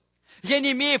заключил. Я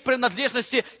не имею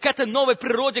принадлежности к этой новой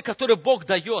природе, которую Бог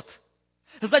дает.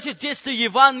 Значит, действие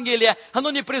Евангелия,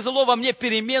 оно не произвело во мне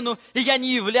перемену, и я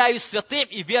не являюсь святым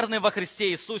и верным во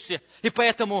Христе Иисусе. И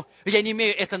поэтому я не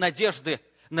имею этой надежды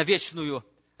на вечную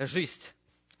жизнь.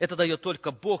 Это дает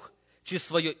только Бог через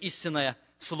свое истинное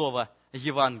слово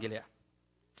Евангелия.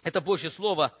 Это Божье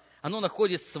Слово, оно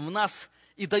находится в нас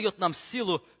и дает нам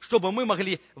силу, чтобы мы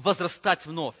могли возрастать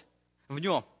вновь в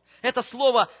нем. Это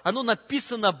слово, оно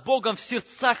написано Богом в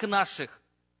сердцах наших.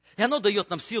 И оно дает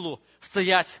нам силу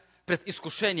стоять пред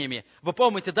искушениями. Вы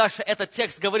помните, дальше этот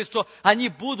текст говорит, что они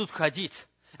будут ходить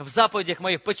в заповедях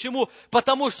моих. Почему?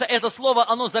 Потому что это слово,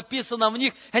 оно записано в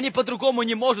них, и они по-другому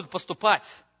не могут поступать.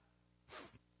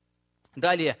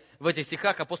 Далее в этих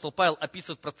стихах апостол Павел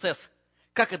описывает процесс,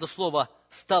 как это слово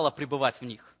стало пребывать в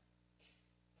них.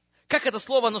 Как это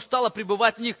слово, оно стало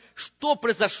пребывать в них, что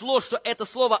произошло, что это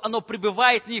слово, оно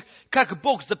пребывает в них, как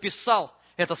Бог записал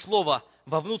это слово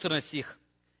во внутренность их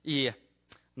и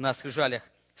на скрижалях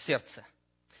сердца.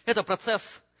 Это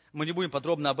процесс, мы не будем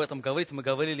подробно об этом говорить, мы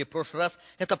говорили в прошлый раз,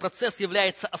 это процесс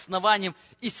является основанием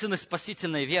истинной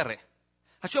спасительной веры.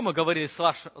 О чем мы говорили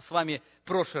с вами в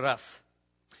прошлый раз?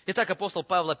 Итак, апостол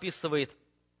Павел описывает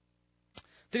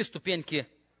 3 ступеньки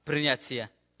принятия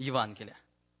Евангелия.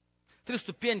 3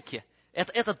 ступеньки –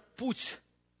 это этот путь,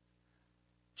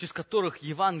 через которых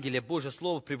Евангелие, Божье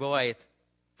Слово, пребывает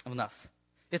в нас.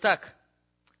 Итак,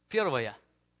 первое,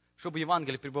 чтобы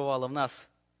Евангелие пребывало в нас,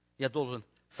 я должен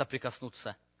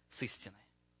соприкоснуться с истиной.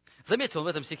 Заметьте, он в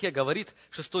этом стихе говорит,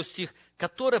 6 стих,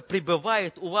 «которая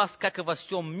пребывает у вас, как и во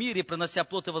всем мире, принося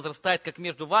плод и возрастает, как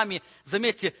между вами».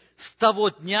 Заметьте, с того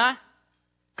дня,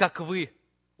 как вы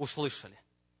услышали.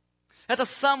 Это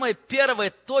самая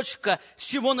первая точка, с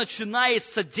чего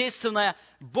начинается действенное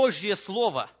Божье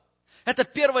Слово. Это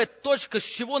первая точка, с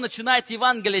чего начинает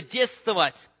Евангелие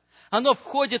действовать. Оно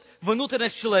входит в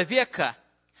внутренность человека.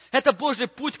 Это Божий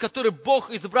путь, который Бог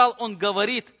избрал, Он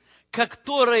говорит,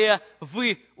 которое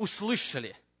вы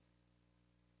услышали.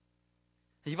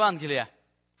 Евангелие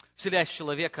вселяется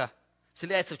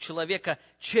в человека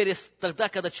через тогда,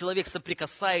 когда человек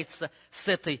соприкасается с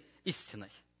этой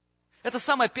истиной. Это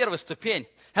самая первая ступень.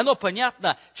 И оно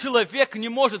понятно, человек не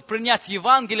может принять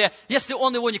Евангелие, если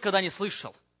он его никогда не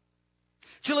слышал.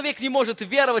 Человек не может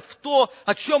веровать в то,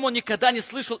 о чем он никогда не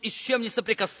слышал и с чем не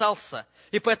соприкасался.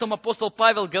 И поэтому апостол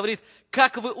Павел говорит,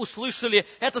 как вы услышали,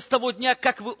 это с того дня,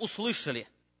 как вы услышали.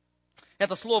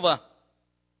 Это слово,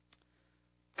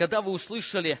 когда вы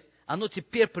услышали, оно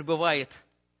теперь пребывает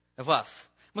в вас.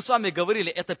 Мы с вами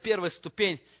говорили, это первая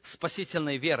ступень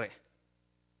спасительной веры.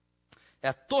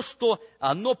 Это то, что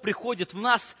оно приходит в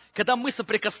нас, когда мы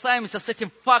соприкасаемся с этим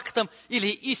фактом или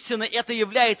истиной, это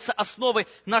является основой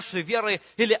нашей веры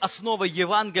или основой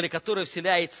Евангелия, которое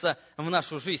вселяется в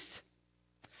нашу жизнь.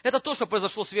 Это то, что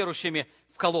произошло с верующими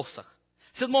в Колоссах.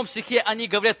 В 7 стихе они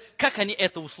говорят, как они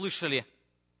это услышали.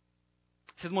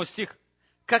 7 стих.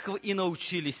 «Как вы и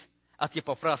научились от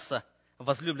Епафраса,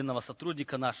 возлюбленного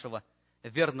сотрудника нашего,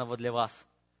 верного для вас,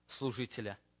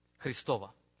 служителя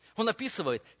Христова». Он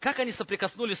описывает, как они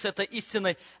соприкоснулись с этой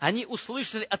истиной. Они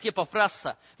услышали от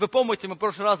Епафраса. Вы помните, мы в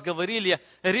прошлый раз говорили,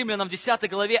 Римлянам 10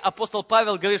 главе апостол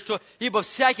Павел говорит, что «Ибо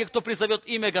всякий, кто призовет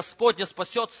имя Господне,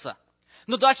 спасется».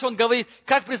 Но дальше он говорит,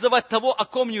 как призывать того, о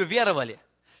ком не уверовали.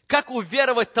 Как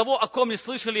уверовать того, о ком не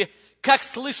слышали, как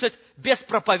слышать без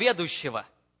проповедующего.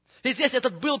 И здесь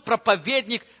этот был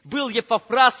проповедник, был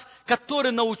Епафрас,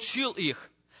 который научил их,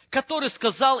 который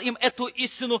сказал им эту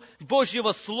истину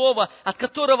Божьего Слова, от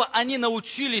которого они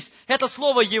научились. Это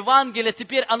Слово Евангелия,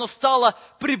 теперь оно стало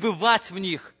пребывать в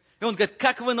них. И он говорит,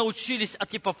 как вы научились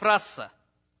от Епафраса?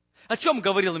 О чем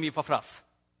говорил им Епафрас?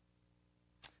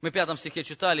 Мы в 5 стихе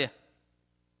читали,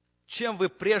 о чем вы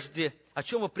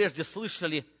прежде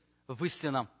слышали в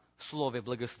истинном Слове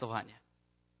благовествования.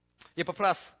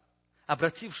 Епафрас,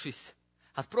 обратившись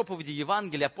от проповеди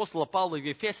Евангелия апостола Павла в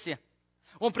Ефесе,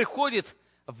 он приходит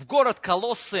в город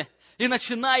Колоссы и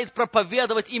начинает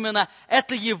проповедовать именно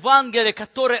это Евангелие,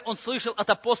 которое он слышал от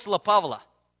апостола Павла.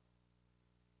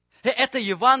 И это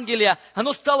Евангелие,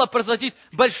 оно стало производить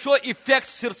большой эффект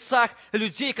в сердцах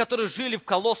людей, которые жили в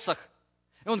Колоссах.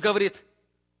 И он говорит,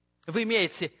 вы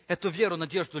имеете эту веру,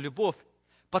 надежду, любовь,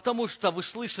 потому что вы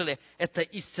слышали это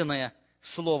истинное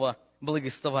слово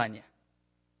благовествования.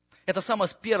 Это самое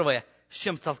первое, с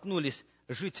чем столкнулись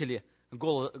жители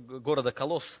города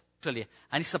Колосс.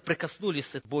 Они соприкоснулись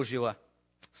с Божьего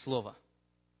Слова.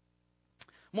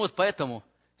 Может, поэтому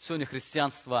сегодня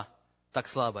христианство так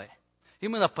слабое.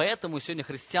 Именно поэтому сегодня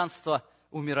христианство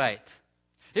умирает.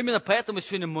 Именно поэтому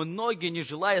сегодня многие не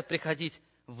желают приходить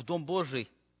в Дом Божий.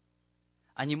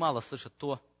 Они мало слышат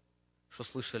то, что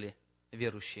слышали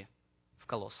верующие в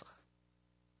Колоссах.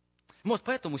 Может,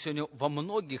 поэтому сегодня во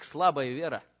многих слабая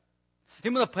вера.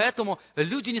 Именно поэтому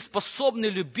люди не способны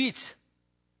любить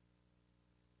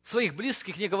своих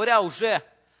близких, не говоря уже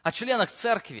о членах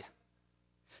церкви.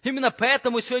 Именно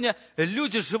поэтому сегодня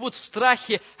люди живут в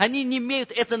страхе, они не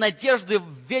имеют этой надежды в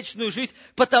вечную жизнь,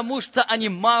 потому что они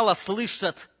мало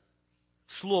слышат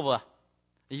Слово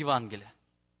Евангелия.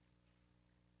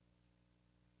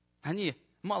 они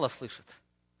мало слышат.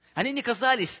 Они не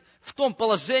оказались в том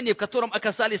положении, в котором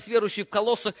оказались верующие в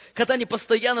Колоссах, когда они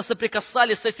постоянно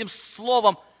соприкасались с этим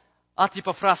словом от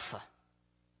Епафраса.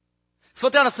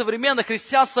 Смотря на современное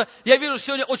христианство, я вижу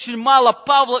сегодня очень мало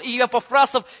Павла и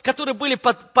Епафрасов, которые были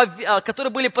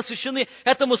посвящены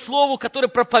этому слову, которые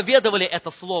проповедовали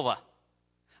это слово.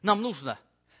 Нам нужно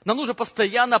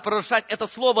постоянно пророчать это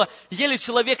слово. Еле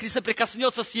человек не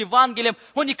соприкоснется с Евангелием,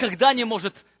 он никогда не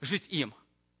может жить им.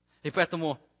 И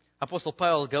поэтому апостол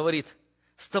Павел говорит,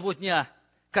 с того дня,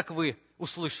 как вы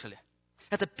услышали.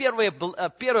 Это первое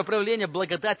проявление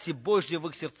благодати Божьей в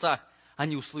их сердцах.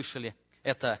 Они услышали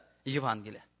это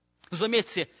Евангелие. Но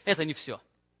заметьте, это не все.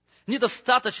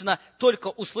 Недостаточно только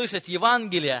услышать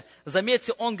Евангелие.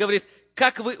 Заметьте, он говорит,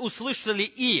 как вы услышали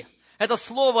и. Это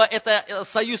слово, это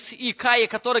союз и кая,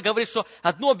 который говорит, что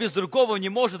одно без другого не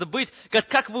может быть.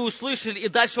 Как вы услышали, и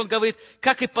дальше он говорит,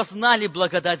 как и познали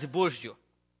благодать Божью.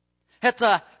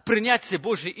 Это принятие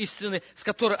Божьей истины, с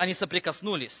которой они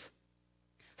соприкоснулись.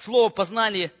 Слово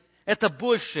 «познали» – это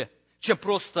больше, чем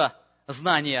просто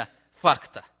знание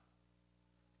факта.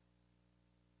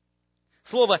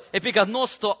 Слово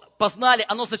 «эпигоносто» «познали»,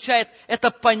 оно означает это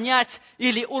понять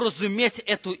или уразуметь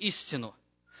эту истину.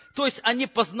 То есть они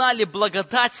познали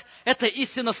благодать, эта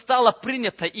истина стала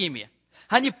принята ими.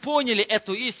 Они поняли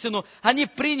эту истину, они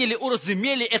приняли,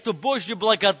 уразумели эту Божью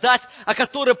благодать, о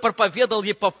которой проповедовал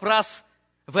Епафрас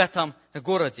в этом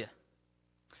городе.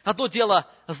 Одно дело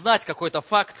знать какой-то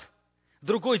факт,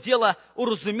 другое дело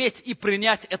уразуметь и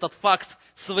принять этот факт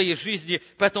в своей жизни.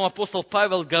 Поэтому апостол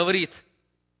Павел говорит,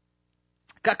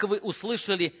 как вы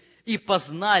услышали и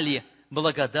познали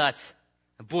благодать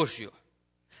Божью.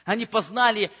 Они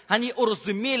познали, они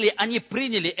уразумели, они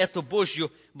приняли эту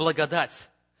Божью благодать.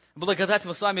 Благодать,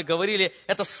 мы с вами говорили,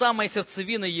 это самая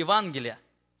сердцевина Евангелия.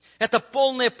 Это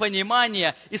полное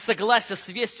понимание и согласие с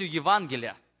вестью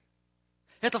Евангелия.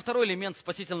 Это второй элемент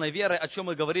спасительной веры, о чем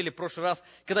мы говорили в прошлый раз,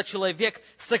 когда человек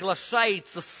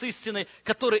соглашается с истиной,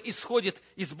 которая исходит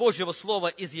из Божьего Слова,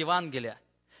 из Евангелия.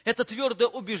 Это твердая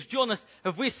убежденность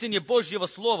в истине Божьего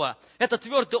Слова. Это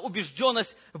твердая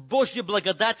убежденность в Божьей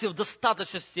благодати, в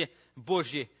достаточности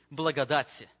Божьей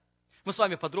благодати. Мы с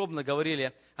вами подробно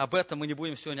говорили об этом, мы не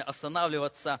будем сегодня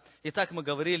останавливаться. Итак, мы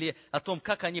говорили о том,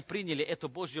 как они приняли эту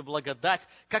Божью благодать,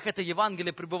 как это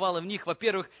Евангелие пребывало в них.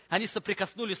 Во-первых, они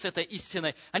соприкоснулись с этой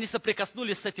истиной, они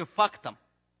соприкоснулись с этим фактом.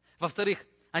 Во-вторых,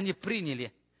 они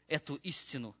приняли эту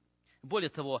истину. Более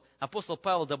того, апостол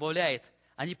Павел добавляет,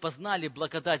 они познали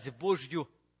благодать Божью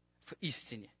в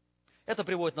истине. Это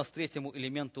приводит нас к третьему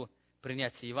элементу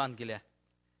принятия Евангелия.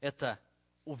 Это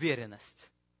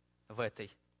уверенность в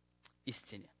этой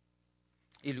истине.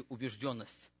 Или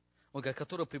убежденность,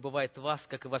 которая пребывает в вас,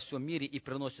 как и во всем мире, и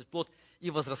приносит плод, и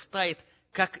возрастает,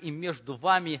 как и между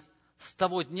вами с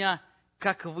того дня,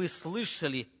 как вы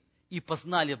слышали и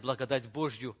познали благодать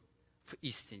Божью в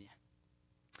истине.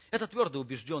 Это твердая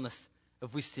убежденность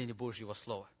в истине Божьего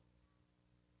Слова.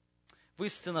 В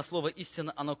истинное слово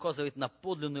 «истина» оно указывает на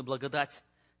подлинную благодать,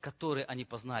 которую они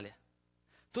познали.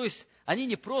 То есть они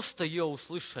не просто ее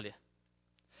услышали,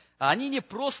 они не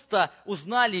просто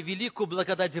узнали великую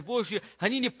благодать Божью,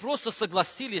 они не просто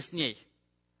согласились с ней.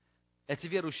 Эти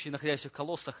верующие, находящиеся в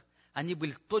Колоссах, они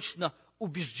были точно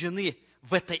убеждены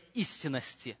в этой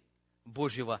истинности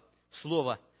Божьего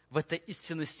Слова, в этой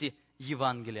истинности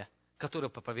Евангелия, которое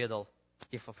проповедовал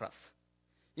Епафрас.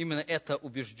 Именно эта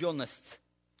убежденность,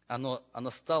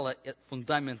 она стала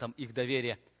фундаментом их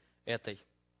доверия этой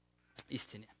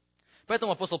истине.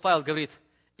 Поэтому апостол Павел говорит,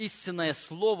 истинное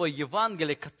слово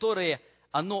Евангелия, которое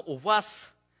оно у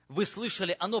вас, вы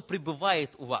слышали, оно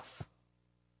пребывает у вас.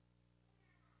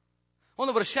 Он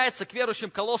обращается к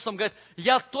верующим Колоссам, говорит,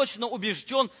 я точно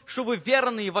убежден, что вы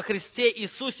верные во Христе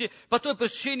Иисусе, по той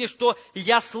причине, что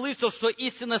я слышал, что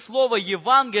истинное слово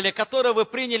Евангелия, которое вы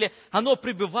приняли, оно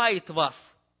пребывает в вас.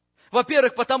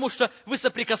 Во-первых, потому что вы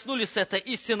соприкоснулись с этой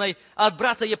истиной от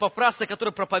брата Епафраса,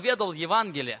 который проповедовал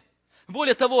Евангелие.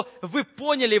 Более того, вы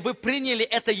поняли, вы приняли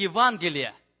это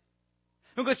Евангелие.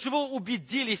 Он говорит, что вы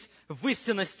убедились в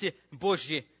истинности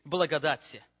Божьей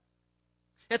благодати.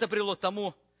 Это привело к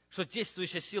тому, что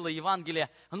действующая сила Евангелия,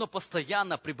 она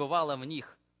постоянно пребывала в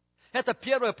них. Это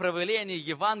первое проявление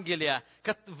Евангелия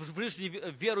в жизни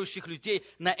верующих людей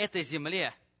на этой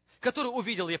земле, который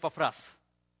увидел Епафрас.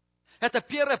 Это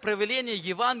первое проявление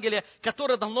Евангелия,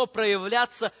 которое должно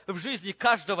проявляться в жизни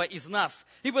каждого из нас.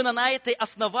 Ибо на этой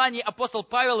основании апостол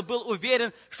Павел был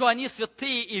уверен, что они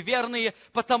святые и верные,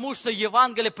 потому что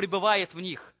Евангелие пребывает в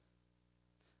них.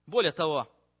 Более того,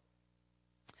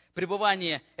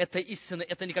 Пребывание этой истины –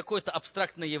 это не какое-то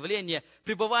абстрактное явление.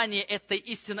 Пребывание этой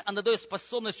истины, оно дает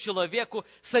способность человеку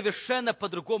совершенно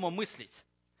по-другому мыслить.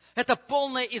 Это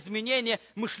полное изменение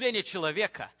мышления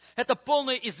человека. Это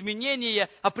полное изменение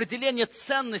определения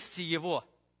ценности его.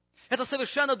 Это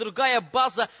совершенно другая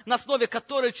база, на основе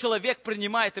которой человек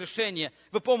принимает решение.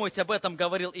 Вы помните, об этом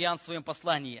говорил Иоанн в своем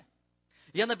послании.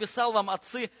 Я написал вам,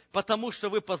 отцы, потому что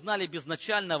вы познали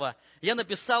безначального. Я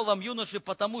написал вам, юноши,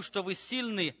 потому что вы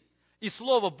сильны. И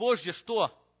Слово Божье,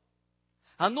 что?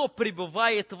 Оно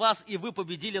пребывает в вас, и вы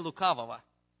победили лукавого.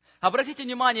 Обратите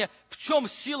внимание, в чем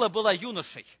сила была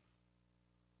юношей?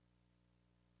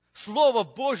 Слово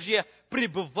Божье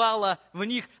пребывало в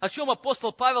них. О чем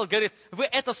апостол Павел говорит, вы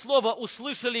это слово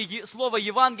услышали, слово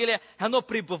Евангелия, оно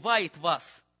пребывает в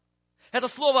вас. Это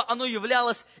слово, оно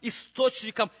являлось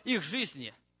источником их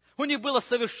жизни. У них было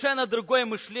совершенно другое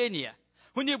мышление.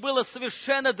 У них была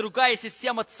совершенно другая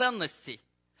система ценностей.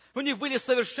 У них были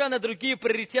совершенно другие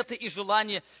приоритеты и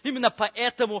желания. Именно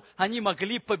поэтому они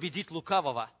могли победить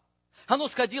лукавого. Оно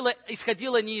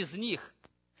исходило не из них.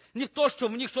 Не то, что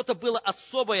в них что-то было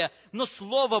особое, но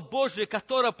Слово Божие,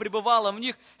 которое пребывало в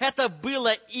них, это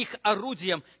было их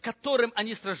орудием, которым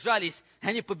они сражались, и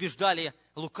они побеждали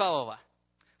лукавого.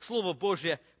 Слово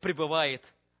Божие пребывает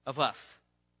в вас.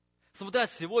 Смотря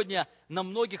сегодня на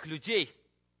многих людей,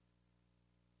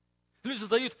 люди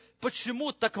задают,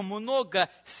 почему так много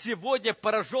сегодня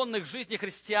пораженных в жизни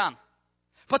христиан?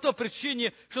 По той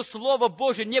причине, что Слово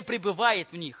Божие не пребывает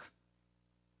в них.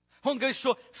 Он говорит,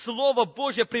 что Слово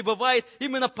Божие пребывает,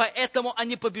 именно поэтому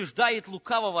они побеждают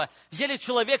лукавого. Еле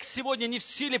человек сегодня не в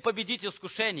силе победить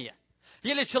искушение.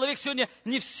 Еле человек сегодня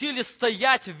не в силе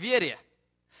стоять в вере.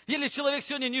 Если человек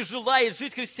сегодня не желает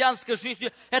жить христианской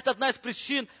жизнью, это одна из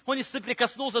причин, он не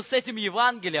соприкоснулся с этим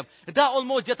Евангелием. Да, он,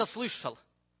 может, где-то слышал,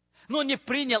 но не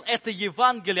принял это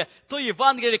Евангелие. То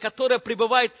Евангелие, которое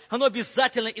пребывает, оно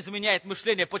обязательно изменяет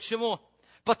мышление. Почему?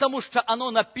 Потому что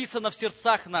оно написано в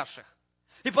сердцах наших.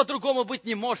 И по-другому быть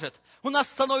не может. У нас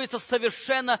становится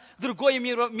совершенно другое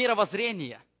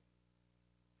мировоззрение.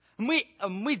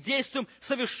 Мы действуем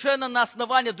совершенно на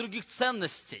основании других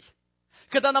ценностей.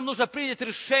 Когда нам нужно принять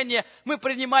решение, мы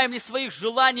принимаем не своих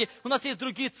желаний, у нас есть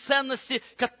другие ценности,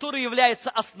 которые являются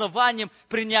основанием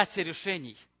принятия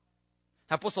решений.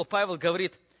 Апостол Павел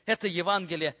говорит, это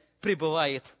Евангелие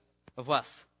пребывает в вас.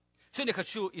 Сегодня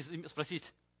хочу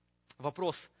спросить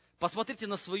вопрос. Посмотрите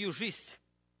на свою жизнь.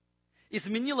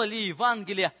 Изменило ли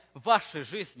Евангелие в вашей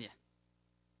жизни?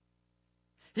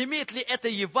 Имеет ли это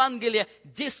Евангелие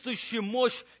действующую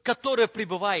мощь, которая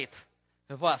пребывает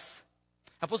в вас?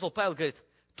 Апостол Павел говорит,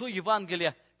 то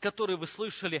Евангелие, которое вы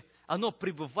слышали, оно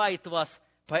пребывает в вас,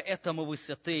 поэтому вы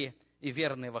святые и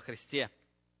верные во Христе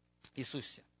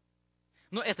Иисусе.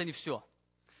 Но это не все.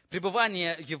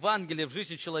 Пребывание Евангелия в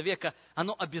жизни человека,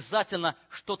 оно обязательно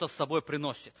что-то с собой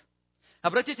приносит.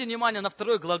 Обратите внимание на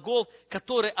второй глагол,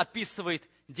 который описывает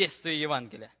действие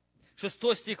Евангелия.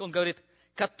 6 стих, он говорит,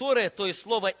 которое, то есть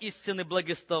слово истины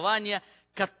благовествования,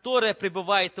 которое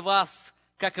пребывает в вас,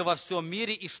 как и во всем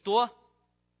мире, и что?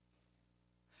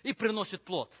 И приносит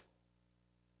плод.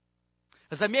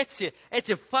 Заметьте,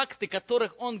 эти факты,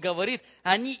 которых он говорит,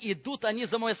 они идут, они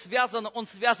взаимосвязаны, он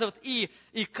связывает и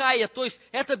Кая, то есть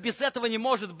это без этого не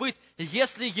может быть.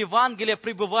 Если Евангелие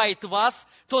пребывает в вас,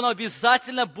 то оно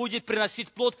обязательно будет приносить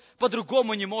плод,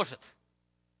 по-другому не может.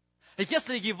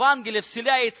 Если Евангелие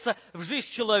вселяется в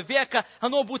жизнь человека,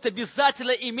 оно будет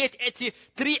обязательно иметь эти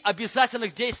 3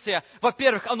 обязательных действия.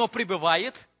 Во-первых, оно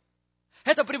пребывает.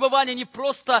 Это пребывание не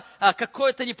просто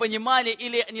какое-то непонимание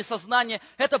или несознание.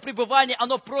 Это пребывание,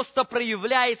 оно просто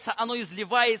проявляется, оно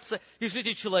изливается из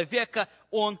жизни человека,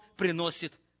 он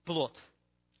приносит плод.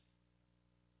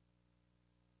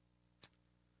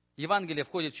 Евангелие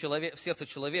входит в сердце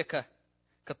человека,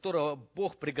 которого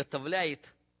Бог приготовляет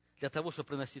для того, чтобы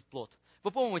приносить плод.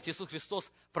 Вы помните, Иисус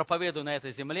Христос, проповедуя на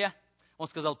этой земле, Он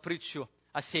сказал притчу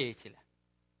о сеятеле.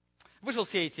 Вышел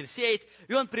сеятель сеять,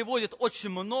 и он приводит очень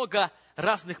много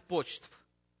разных почв.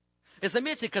 И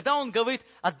заметьте, когда он говорит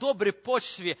о доброй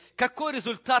почве, какой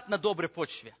результат на доброй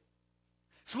почве?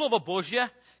 Слово Божье,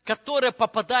 которое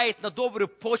попадает на добрую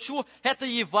почву, это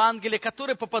Евангелие,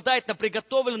 которое попадает на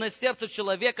приготовленное сердце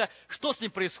человека. Что с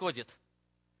ним происходит?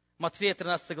 Матфея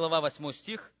 13 глава 8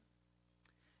 стих.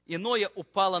 Иное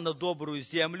упало на добрую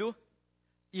землю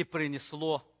и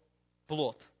принесло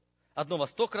плод. Одно во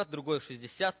 100 крат, другое в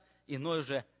 60, иное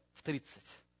же в 30.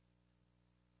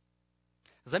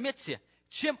 Заметьте,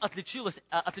 чем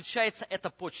отличается эта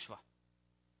почва?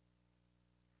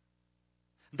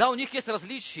 Да, у них есть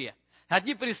различия.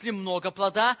 Одни принесли много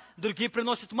плода, другие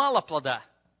приносят мало плода.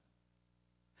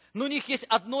 Но у них есть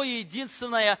одно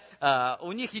единственное,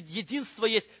 у них единство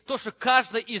есть, то, что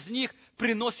каждый из них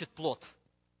приносит плод.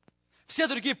 Все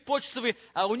другие почвы,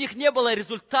 у них не было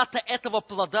результата этого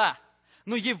плода.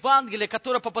 Но Евангелие,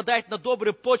 которое попадает на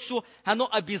добрую почву, оно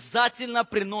обязательно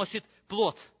приносит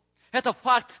плод. Это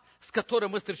факт, с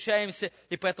которым мы встречаемся,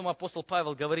 и поэтому апостол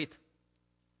Павел говорит: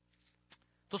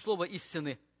 то слово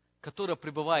истины, которое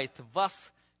пребывает в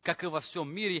вас, как и во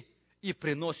всем мире, и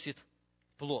приносит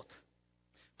плод.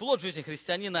 Плод жизни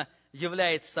христианина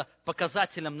является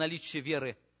показателем наличия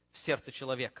веры в сердце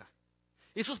человека.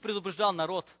 Иисус предупреждал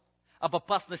народ об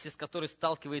опасности, с которой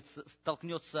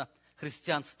столкнется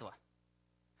христианство.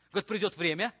 Говорит, придет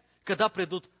время, когда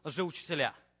придут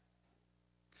лжеучителя.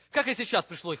 Как и сейчас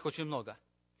пришло их очень много.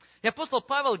 И апостол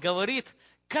Павел говорит,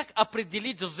 как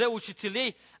определить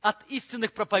лжеучителей от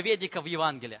истинных проповедников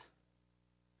Евангелия.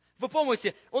 Вы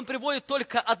помните, он приводит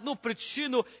только одну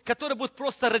причину, которая будет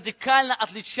просто радикально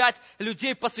отличать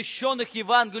людей, посвященных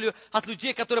Евангелию, от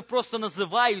людей, которые просто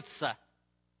называются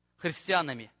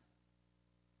христианами.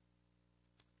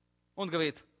 Он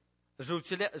говорит,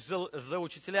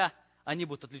 лжеучителя, они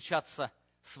будут отличаться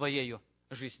своей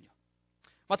жизнью.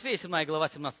 Матфея 7 глава,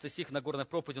 17 стих, на горной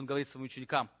проповеди он говорит своим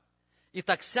ученикам: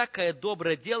 «Итак, всякое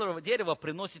доброе дерево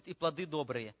приносит и плоды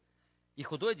добрые, и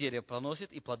худое дерево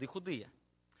приносит и плоды худые.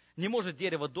 Не может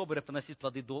дерево доброе приносить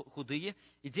плоды худые,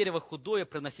 и дерево худое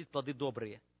приносить плоды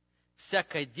добрые.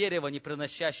 Всякое дерево, не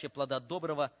приносящее плода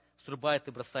доброго, срубает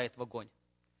и бросает в огонь.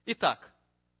 Итак,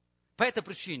 по этой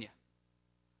причине,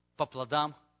 по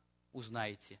плодам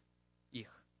узнаете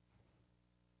их».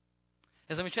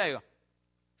 Я замечаю,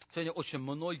 сегодня очень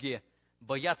многие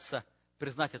боятся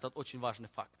признать этот очень важный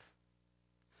факт.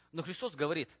 Но Христос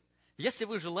говорит, если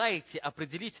вы желаете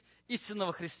определить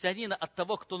истинного христианина от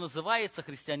того, кто называется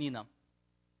христианином,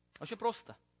 очень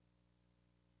просто.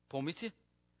 Помните,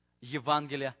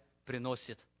 Евангелие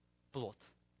приносит плод.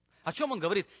 О чем он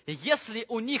говорит? Если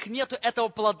у них нет этого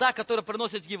плода, который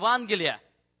приносит Евангелие,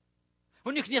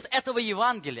 у них нет этого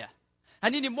Евангелия,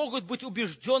 они не могут быть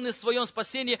убеждены в своем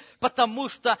спасении, потому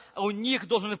что у них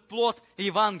должен быть плод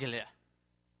Евангелия.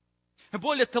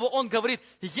 Более того, он говорит,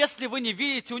 если вы не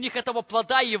видите у них этого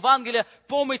плода Евангелия,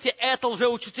 помните, это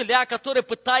лжеучителя, которые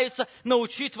пытаются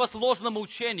научить вас ложному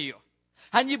учению.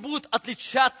 Они будут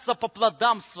отличаться по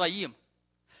плодам своим.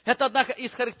 Это одна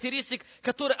из характеристик,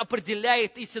 которая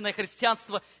определяет истинное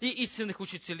христианство и истинных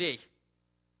учителей.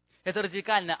 Это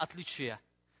радикальное отличие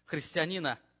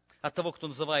христианина от того, кто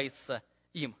называется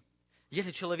им.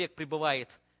 Если человек пребывает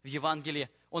в Евангелии,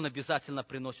 он обязательно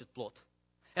приносит плод.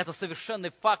 Это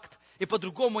совершенный факт, и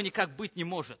по-другому никак быть не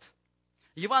может.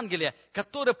 Евангелие,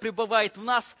 которое пребывает в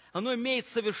нас, оно имеет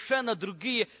совершенно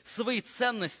другие свои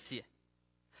ценности.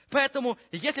 Поэтому,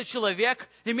 если человек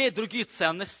имеет другие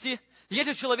ценности,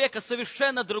 если у человека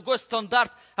совершенно другой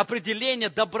стандарт определения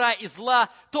добра и зла,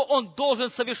 то он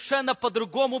должен совершенно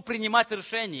по-другому принимать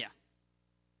решения.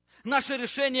 Наше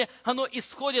решение, оно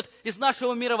исходит из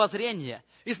нашего мировоззрения,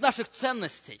 из наших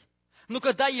ценностей. Но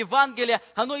когда Евангелие,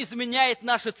 оно изменяет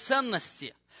наши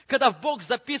ценности, когда Бог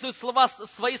записывает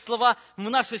свои слова в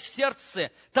наше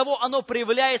сердце, того оно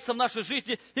проявляется в нашей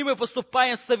жизни, и мы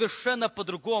поступаем совершенно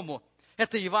по-другому.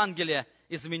 Это Евангелие,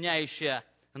 изменяющее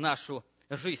нашу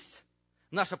жизнь.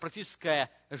 Наша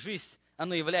практическая жизнь,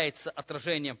 она является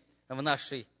отражением в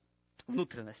нашей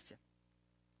внутренности.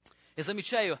 Я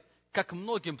замечаю, как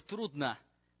многим трудно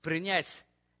принять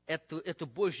эту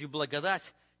Божью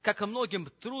благодать, как многим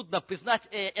трудно признать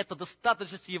эту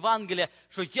достаточность Евангелия,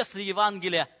 что если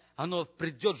Евангелие, оно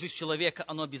придет в жизнь человека,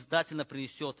 оно обязательно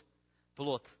принесет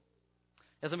плод.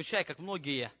 Я замечаю, как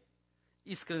многие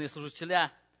искренние служители,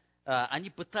 они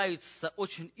пытаются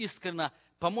очень искренне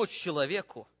помочь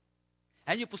человеку.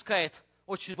 Они пускают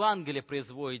очень Евангелие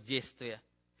производит действие.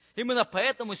 Именно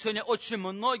поэтому сегодня очень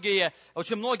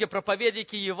многие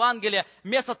проповедники Евангелия,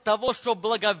 вместо того, чтобы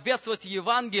благовествовать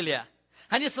Евангелие,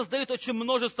 они создают очень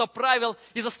множество правил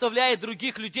и заставляют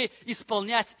других людей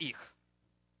исполнять их.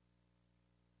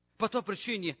 По той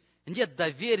причине нет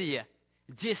доверия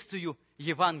действию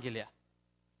Евангелия.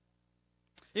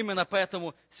 Именно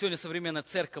поэтому сегодня современная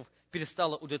церковь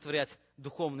перестала удовлетворять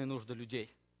духовные нужды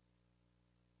людей.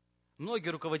 Многие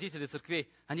руководители церквей,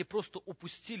 они просто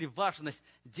упустили важность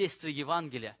действия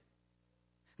Евангелия.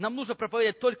 Нам нужно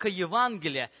проповедовать только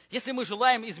Евангелие. Если мы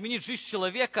желаем изменить жизнь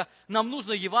человека, нам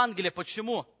нужно Евангелие.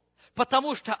 Почему?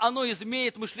 Потому что оно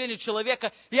изменит мышление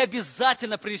человека и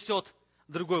обязательно принесет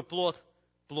другой плод,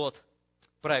 плод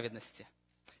праведности.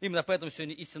 Именно поэтому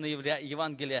сегодня истинное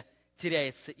Евангелие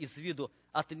теряется из виду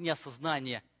от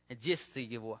неосознания действия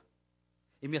его.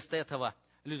 И вместо этого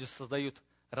люди создают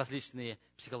различные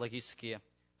психологические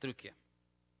трюки.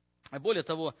 Более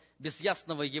того, без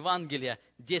ясного Евангелия,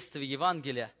 действия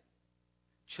Евангелия,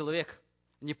 человек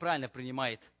неправильно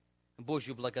принимает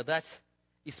Божью благодать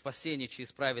и спасение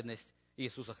через праведность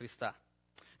Иисуса Христа.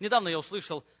 Недавно я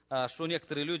услышал, что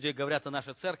некоторые люди говорят о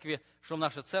нашей церкви, что в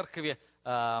нашей церкви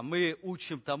мы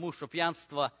учим тому, что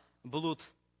пьянство, блуд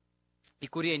и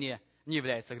курение не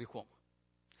является грехом.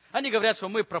 Они говорят, что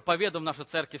мы проповедуем в нашей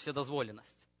церкви вседозволенность.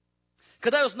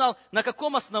 Когда я узнал, на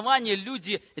каком основании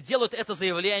люди делают это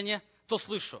заявление, то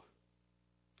слышу: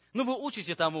 вы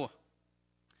учите тому,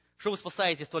 что вы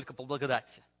спасаетесь только по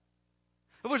благодати.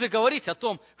 Вы же говорите о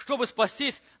том, чтобы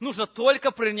спастись, нужно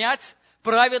только принять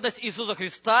праведность Иисуса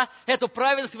Христа. Эту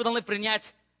праведность вы должны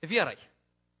принять верой.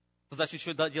 Значит,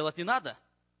 что делать не надо.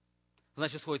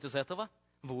 Значит, исходит из этого,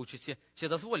 вы учите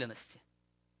вседозволенности.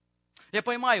 Я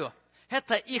понимаю,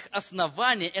 это их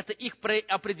основание, это их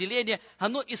определение,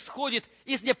 оно исходит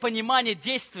из непонимания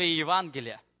действия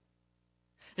Евангелия.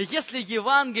 И если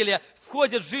Евангелие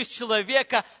входит в жизнь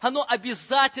человека, оно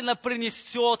обязательно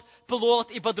принесет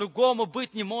плод, и по-другому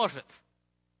быть не может.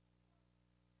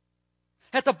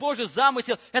 Это Божий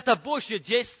замысел, это Божье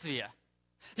действие.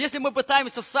 Если мы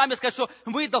пытаемся сами сказать, что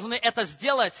вы должны это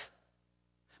сделать,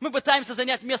 мы пытаемся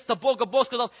занять место Бога, Бог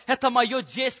сказал: это мое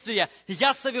действие,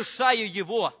 я совершаю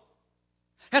его.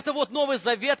 Это вот Новый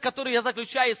Завет, который я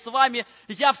заключаю с вами,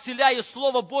 я вселяю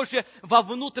Слово Божье во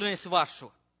внутренность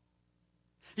вашу.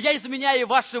 Я изменяю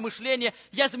ваше мышление,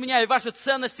 я изменяю ваши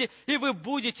ценности, и вы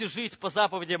будете жить по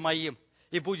заповедям моим,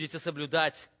 и будете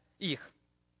соблюдать их.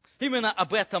 Именно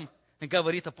об этом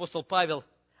говорит апостол Павел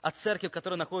о церкви,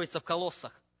 которая находится в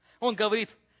Колоссах. Он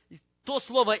говорит: то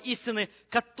слово истины,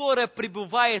 которое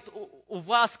пребывает у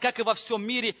вас, как и во всем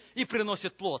мире, и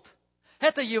приносит плод.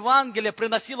 Это Евангелие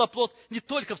приносило плод не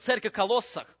только в церкви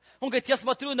Колоссах. Он говорит: я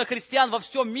смотрю на христиан во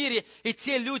всем мире, и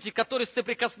те люди, которые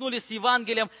соприкоснулись с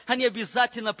Евангелием, они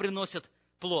обязательно приносят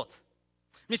плод.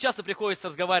 Мне часто приходится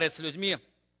разговаривать с людьми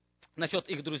насчет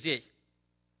их друзей.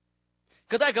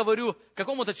 Когда я говорю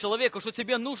какому-то человеку, что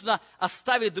тебе нужно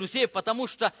оставить друзей, потому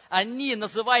что они,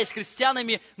 называясь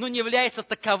христианами, но не являются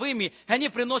таковыми, и они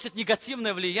приносят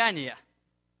негативное влияние,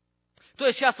 то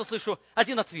я часто слышу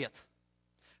один ответ.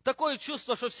 Такое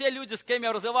чувство, что все люди, с кем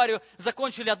я разговариваю,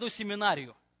 закончили одну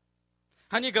семинарию.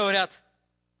 Они говорят: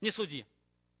 не суди.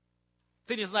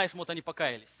 Ты не знаешь, может, они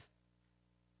покаялись.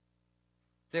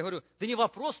 Я говорю: да не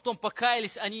вопрос в том,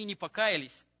 покаялись они и не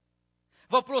покаялись.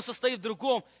 Вопрос состоит в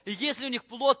другом: есть ли у них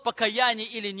плод покаяния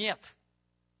или нет.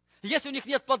 Если у них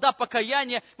нет плода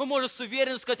покаяния, мы можем с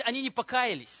уверенностью сказать: они не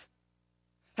покаялись.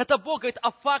 Это Бог говорит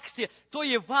о факте, то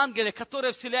Евангелие,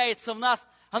 которое вселяется в нас,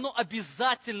 оно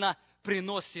обязательно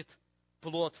приносит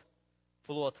плод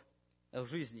в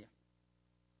жизни.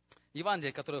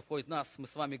 Евангелие, которое входит в нас, мы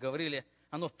с вами говорили,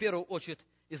 оно в первую очередь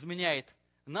изменяет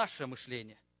наше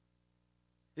мышление.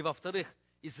 И во-вторых,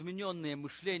 измененное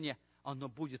мышление, оно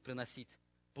будет приносить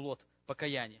плод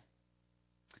покаяния.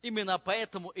 Именно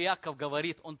поэтому Иаков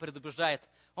говорит, он предупреждает,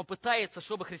 он пытается,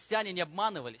 чтобы христиане не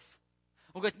обманывались.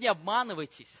 Он говорит: не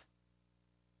обманывайтесь.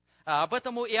 А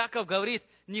поэтому Иаков говорит: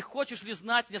 не хочешь ли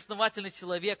знать, неосновательный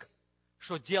человек,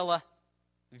 что дело,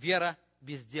 вера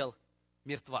без дел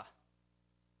мертва.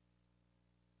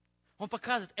 Он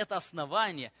показывает это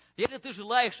основание. Если ты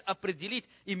желаешь определить,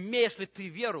 имеешь ли ты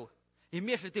веру,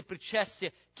 имеешь ли ты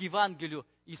причастие к Евангелию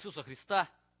Иисуса Христа,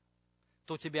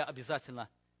 то у тебя обязательно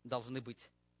должны быть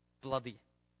плоды.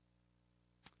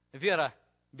 Вера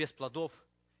без плодов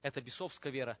 – это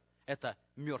бесовская вера, это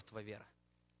мертвая вера.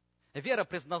 Вера,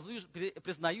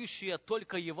 признающая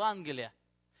только Евангелие,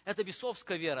 это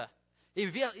бесовская вера. И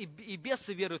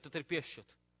бесы веруют и трепещут.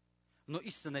 Но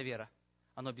истинная вера,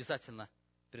 она обязательно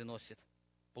приносит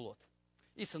плод.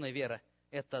 Истинная вера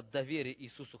 – это доверие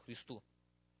Иисусу Христу.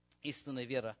 Истинная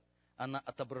вера, она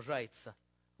отображается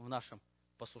в нашем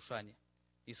послушании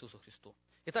Иисусу Христу.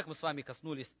 Итак, мы с вами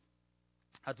коснулись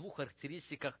о двух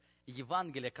характеристиках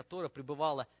Евангелия, которое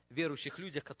пребывало в верующих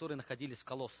людях, которые находились в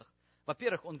Колоссах.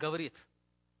 Во-первых, он говорит,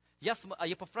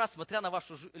 Епафрас, смотря на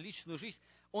вашу личную жизнь,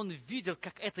 он видел,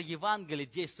 как это Евангелие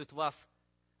действует в вас.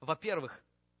 Во-первых,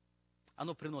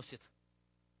 оно пребывает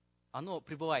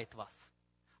в вас.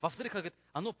 Во-вторых, он говорит,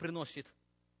 оно приносит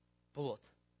плод.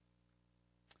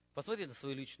 Посмотрите на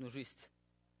свою личную жизнь.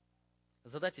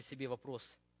 Задайте себе вопрос,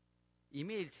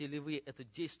 имеете ли вы эту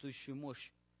действующую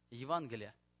мощь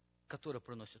Евангелия, которая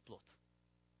приносит плод?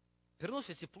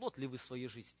 Приносите плод ли вы в своей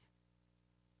жизни?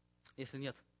 Если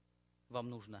нет, вам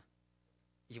нужно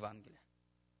Евангелие.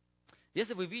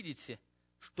 Если вы видите,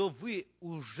 что вы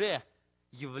уже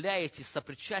являетесь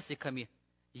сопричастниками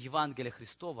Евангелия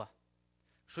Христова,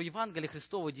 что Евангелие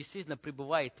Христово действительно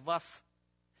пребывает в вас,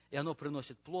 и оно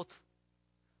приносит плод,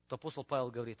 то апостол Павел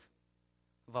говорит,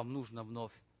 вам нужно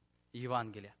вновь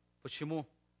Евангелие. Почему?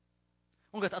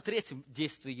 Он говорит о третьем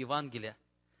действии Евангелия.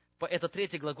 Это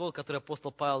третий глагол, который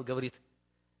апостол Павел говорит,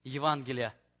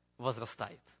 Евангелие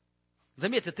возрастает.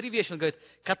 Заметьте, три вещи он говорит,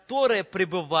 которое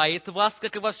пребывает в вас,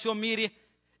 как и во всем мире,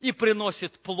 и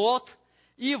приносит плод,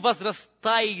 и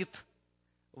возрастает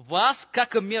в вас,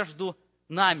 как и между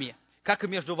нами, как и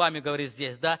между вами, говорит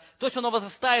здесь, да? То есть оно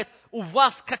возрастает у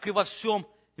вас, как и во всем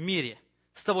мире,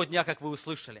 с того дня, как вы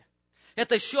услышали.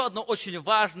 Это еще одно очень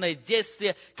важное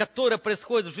действие, которое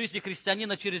происходит в жизни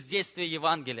христианина через действие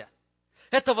Евангелия.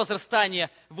 Это возрастание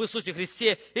в Иисусе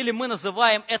Христе, или мы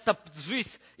называем это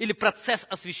жизнь или процесс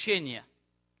освящения.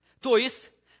 То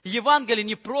есть Евангелие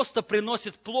не просто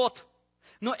приносит плод,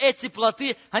 но эти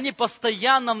плоды, они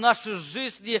постоянно в нашей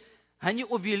жизни, они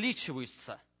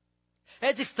увеличиваются.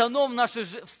 Этих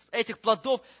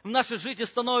плодов в нашей жизни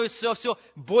становится все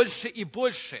больше и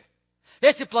больше.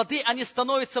 Эти плоды, они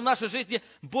становятся в нашей жизни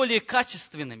более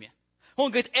качественными. Он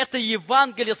говорит, это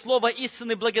Евангелие, слово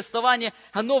истины, благословение,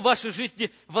 оно в вашей жизни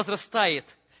возрастает.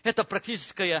 Это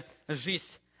практическая жизнь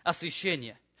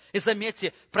освящения. И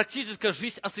заметьте, практическая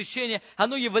жизнь освящения,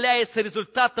 оно является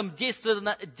результатом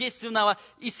действенного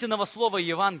истинного слова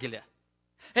Евангелия.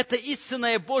 Это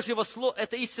истина Божьего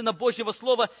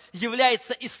Слова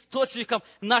является источником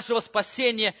нашего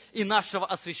спасения и нашего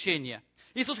освящения.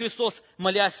 Иисус Христос,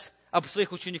 молясь об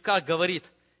своих учениках, говорит,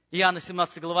 Иоанна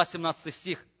 17 глава, 17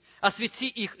 стих, «Освети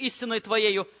их истиной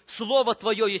Твоею, Слово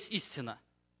Твое есть истина».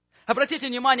 Обратите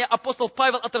внимание, апостол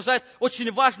Павел отражает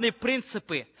очень важные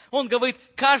принципы. Он говорит,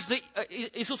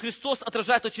 Иисус Христос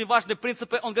отражает очень важные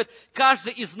принципы. Он говорит,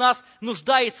 каждый из нас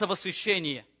нуждается в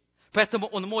освящении. Поэтому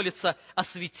он молится,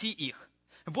 освети их.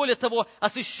 Более того,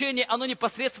 освящение, оно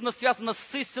непосредственно связано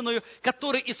с истиной,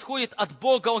 которая исходит от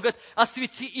Бога. Он говорит,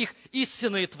 освети их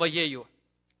истиной Твоею.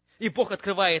 И Бог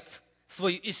открывает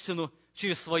свою истину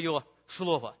через свое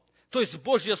Слово. То есть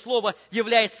Божье Слово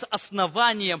является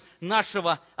основанием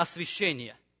нашего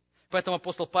освящения. Поэтому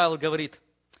апостол Павел говорит,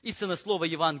 истинное Слово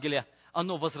Евангелия,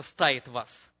 оно возрастает в вас.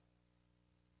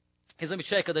 И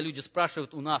замечаю, когда люди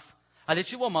спрашивают у нас, а для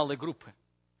чего малые группы?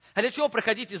 А для чего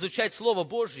проходить изучать Слово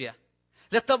Божье?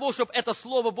 Для того, чтобы это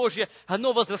Слово Божье,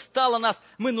 оно возрастало в нас,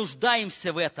 мы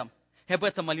нуждаемся в этом. И об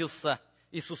этом молился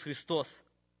Иисус Христос.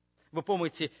 Вы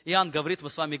помните, Иоанн говорит, мы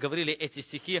с вами говорили эти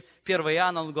стихи, 1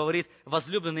 Иоанна, он говорит,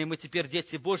 возлюбленные, мы теперь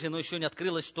дети Божьи, но еще не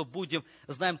открылось, что будем,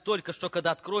 знаем только, что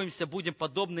когда откроемся, будем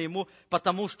подобны Ему,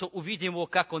 потому что увидим Его,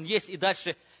 как Он есть. И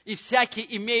дальше, и всякий,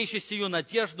 имеющий сию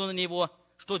надежду на Него,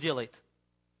 что делает?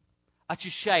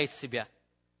 Очищает себя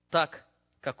так,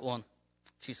 как Он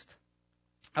чист.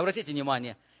 Обратите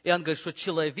внимание, Иоанн говорит, что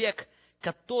человек,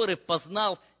 который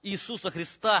познал Иисуса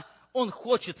Христа, он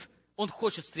хочет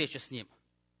встречи с Ним.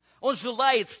 Он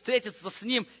желает встретиться с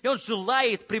Ним, и он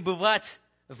желает пребывать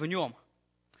в Нем.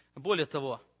 Более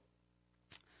того,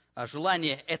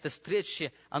 желание этой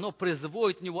встречи, оно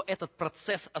производит в него этот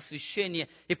процесс освящения,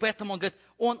 и поэтому он говорит,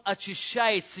 он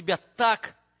очищает себя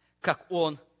так, как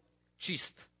он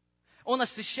чист. Он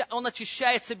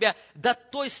очищает себя до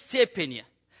той степени,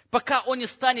 пока он не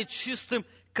станет чистым,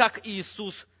 как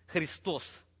Иисус Христос.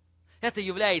 Это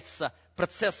является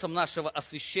процессом нашего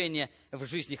освящения в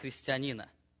жизни христианина.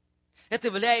 Это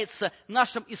является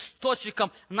нашим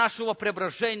источником нашего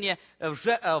преображения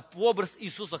в образ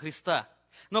Иисуса Христа.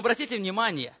 Но обратите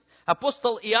внимание,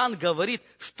 апостол Иоанн говорит,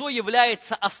 что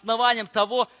является основанием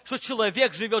того, что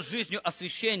человек живет жизнью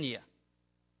освящения.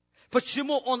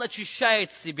 Почему он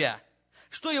очищает себя?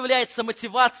 Что является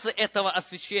мотивацией этого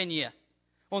освящения?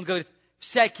 Он говорит,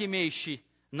 всякий имеющий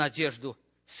надежду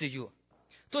сию.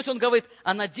 То есть он говорит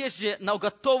о надежде на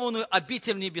уготованную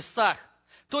обитель в небесах.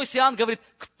 То есть Иоанн говорит,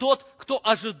 тот, кто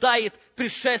ожидает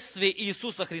пришествия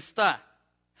Иисуса Христа.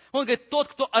 Он говорит, тот,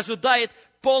 кто ожидает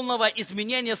полного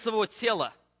изменения своего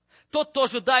тела. Тот, кто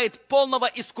ожидает полного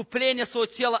искупления своего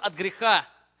тела от греха.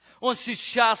 Он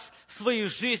сейчас в своей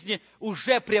жизни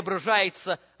уже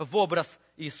преображается в образ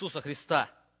Иисуса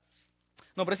Христа.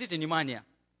 Но обратите внимание,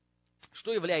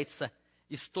 что является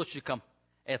источником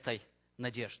этой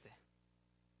надежды.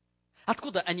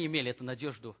 Откуда они имели эту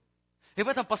надежду? И в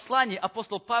этом послании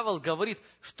апостол Павел говорит,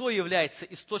 что является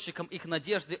источником их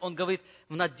надежды. Он говорит,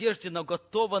 в надежде на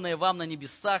уготованное вам на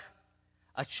небесах,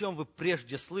 о чем вы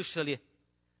прежде слышали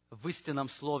в истинном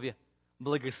слове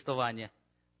благовествования,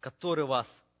 который вас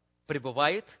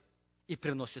пребывает и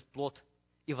приносит плод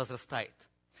и возрастает.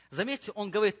 Заметьте,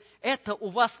 он говорит, это у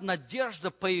вас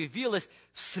надежда появилась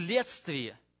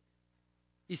вследствие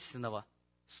истинного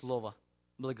слова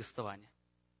благовествования.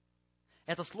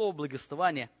 Это слово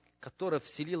благовествования, которое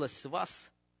вселилось в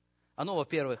вас, оно,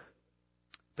 во-первых,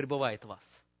 пребывает в вас.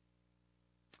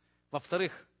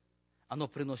 Во-вторых, оно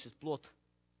приносит плод.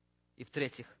 И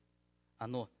в-третьих,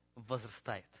 оно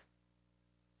возрастает.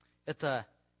 Это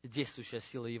действующая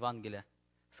сила Евангелия,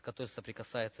 с которой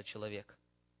соприкасается человек.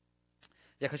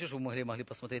 Я хочу, чтобы вы могли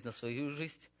посмотреть на свою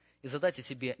жизнь и задайте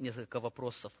себе несколько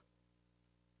вопросов.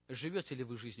 Живете ли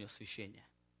вы жизнью освящения?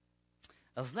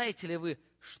 А знаете ли вы,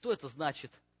 что это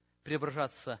значит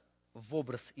преображаться в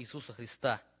образ Иисуса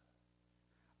Христа?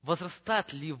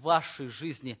 Возрастает ли в вашей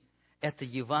жизни это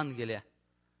Евангелие,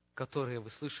 которое вы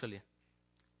слышали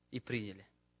и приняли?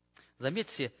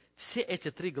 Заметьте, все эти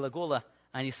три глагола,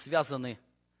 они связаны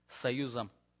с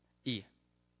союзом «и».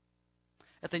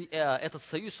 Этот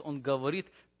союз, он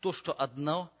говорит то, что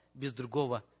одно без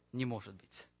другого не может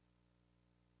быть.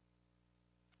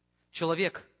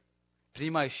 Человек,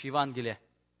 принимающий Евангелие,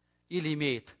 или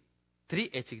имеет три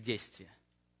этих действия,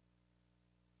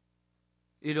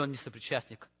 или он не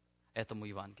сопричастник этому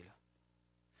Евангелию.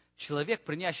 Человек,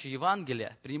 принимающий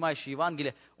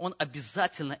Евангелие, он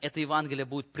обязательно, это Евангелие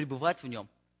будет пребывать в нем.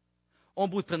 Он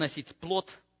будет приносить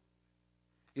плод,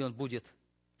 и он будет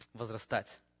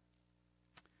возрастать.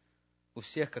 У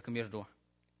всех, как и между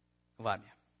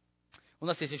вами. У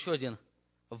нас есть еще один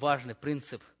важный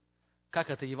принцип, как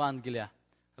это Евангелие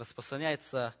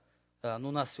распространяется. Но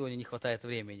у нас сегодня не хватает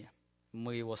времени.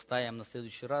 Мы его ставим на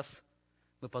следующий раз.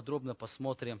 Мы подробно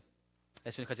посмотрим.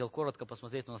 Я сегодня хотел коротко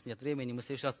посмотреть, но у нас нет времени. Мы в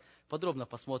следующий раз подробно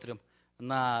посмотрим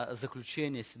на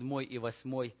заключение 7 и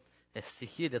 8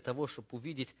 стихи, для того, чтобы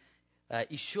увидеть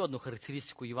еще одну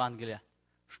характеристику Евангелия.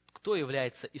 Кто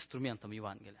является инструментом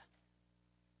Евангелия?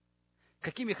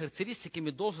 Какими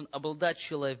характеристиками должен обладать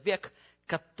человек,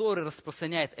 который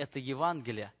распространяет это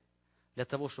Евангелие, для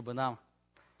того, чтобы нам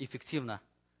эффективно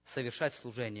совершать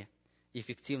служение,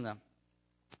 эффективно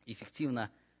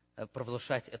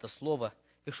провозглашать это слово,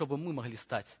 и чтобы мы могли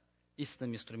стать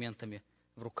истинными инструментами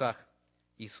в руках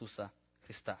Иисуса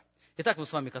Христа. Итак, мы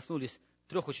с вами коснулись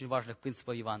 3 очень важных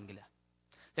принципов Евангелия.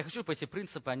 Я хочу, чтобы эти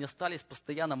принципы, они остались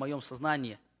постоянно в моем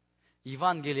сознании.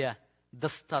 Евангелия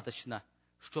достаточно,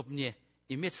 чтобы мне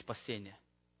иметь спасение.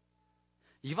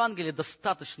 Евангелия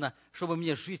достаточно, чтобы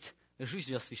мне жить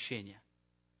жизнью освящения.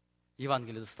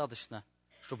 Евангелия достаточно,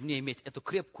 чтобы мне иметь эту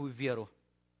крепкую веру,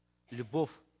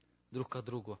 любовь друг к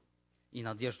другу и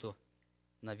надежду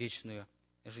на вечную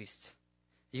жизнь.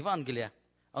 Евангелие,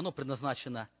 оно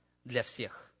предназначено для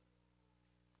всех.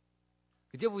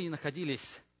 Где бы вы ни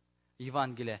находились,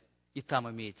 Евангелие и там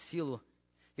имеет силу.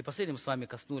 И последним с вами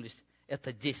коснулись,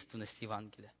 это действенность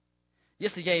Евангелия.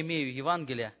 Если я имею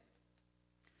Евангелие,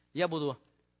 я буду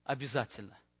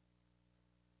обязательно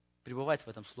пребывать в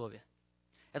этом слове.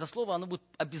 Это слово, оно будет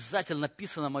обязательно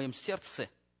написано в моем сердце,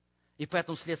 и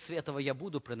поэтому вследствие этого я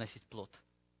буду приносить плод.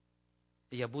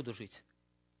 И я буду жить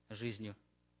жизнью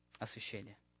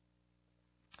освящения.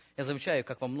 Я замечаю,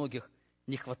 как во многих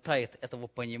не хватает этого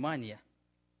понимания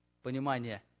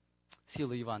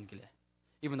силы Евангелия.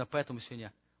 Именно поэтому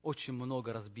сегодня очень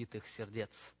много разбитых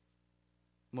сердец.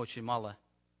 Мы очень мало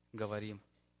говорим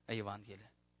о Евангелии.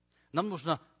 Нам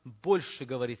нужно больше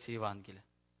говорить о Евангелии.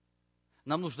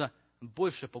 Нам нужно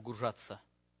больше погружаться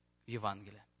в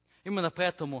Евангелие. Именно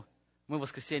поэтому мы в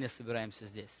воскресенье собираемся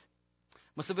здесь.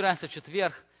 Мы собираемся в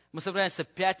четверг, мы собираемся в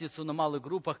пятницу на малых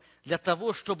группах для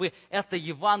того, чтобы это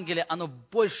Евангелие, оно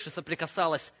больше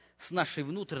соприкасалось с нашей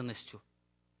внутренностью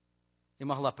и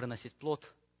могла приносить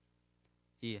плод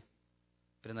и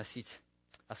приносить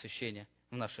освящение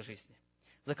в нашей жизни.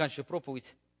 Заканчивая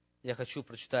проповедь, я хочу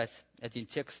прочитать один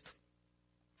текст,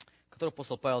 который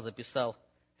апостол Павел записал,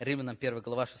 Римлянам 1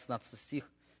 глава, 16 стих.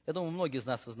 Я думаю, многие из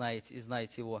нас вы знаете, и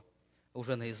знаете его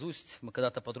уже наизусть. Мы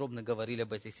когда-то подробно говорили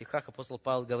об этих стихах. Апостол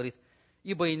Павел говорит: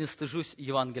 «Ибо и не стыжусь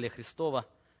Евангелия Христова,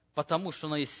 потому что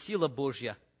оно есть сила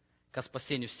Божья ко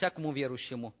спасению всякому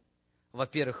верующему,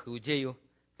 во-первых, иудею,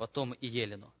 потом и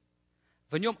елену.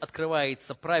 В нем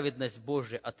открывается праведность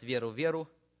Божия от веры в веру,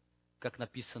 как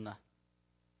написано: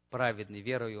 праведный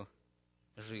верою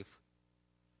жив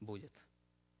будет».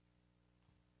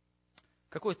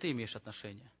 Какое ты имеешь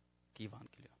отношение к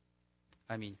Евангелию?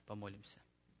 Аминь. Помолимся.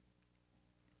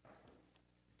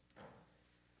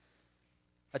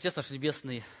 Отец наш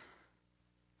Небесный,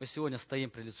 мы сегодня стоим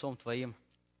пред лицом Твоим.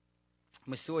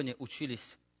 Мы сегодня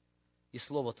учились из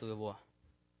Слова Твоего.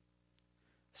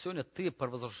 Сегодня Ты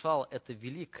провозглашал это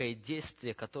великое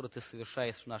действие, которое Ты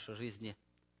совершаешь в нашей жизни.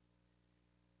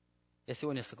 Я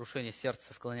сегодня в сокрушении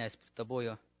сердца склоняюсь перед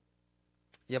Тобою.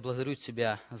 Я благодарю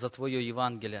Тебя за Твое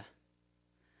Евангелие,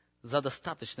 за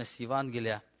достаточность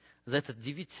Евангелия, за этот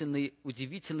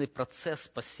удивительный процесс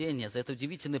спасения, за этот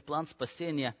удивительный план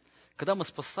спасения, когда мы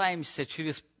спасаемся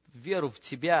через веру в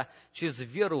Тебя, через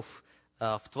веру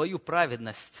в Твою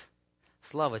праведность.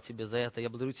 Слава Тебе за это. Я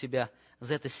благодарю Тебя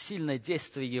за это сильное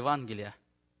действие Евангелия,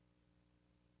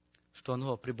 что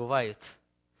оно пребывает,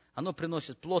 оно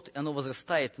приносит плод, и оно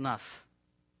возрастает в нас.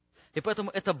 И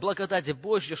поэтому это благодать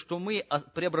Божья, что мы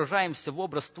преображаемся в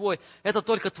образ Твой. Это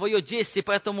только Твое действие,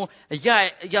 поэтому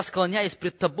я склоняюсь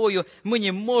пред Тобою. Мы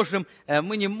не можем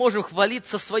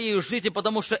хвалиться своей жизнью,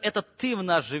 потому что это Ты в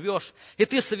нас живешь. И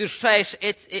Ты совершаешь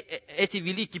эти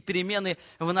великие перемены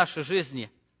в нашей жизни.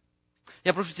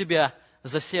 Я прошу Тебя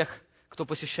за всех, кто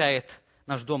посещает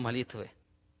наш дом молитвы.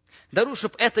 Даруй,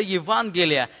 чтобы это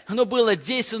Евангелие, оно было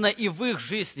действенно и в их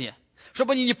жизни.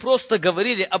 Чтобы они не просто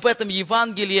говорили об этом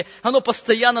Евангелии, оно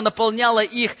постоянно наполняло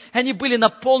их, они были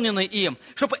наполнены им.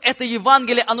 Чтобы это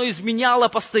Евангелие, оно изменяло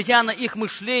постоянно их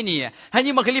мышление.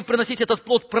 Они могли приносить этот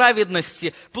плод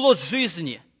праведности, плод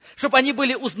жизни. Чтобы они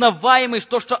были узнаваемы,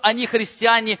 что они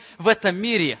христиане в этом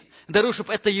мире. Даруй,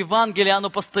 чтобы это Евангелие, оно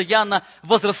постоянно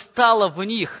возрастало в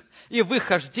них и в их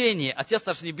хождении. Отец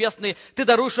наш Небесный, Ты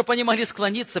даруй, чтобы они могли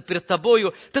склониться перед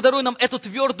Тобою. Ты даруй нам эту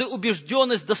твердую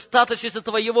убежденность, достаточности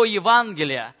Твоего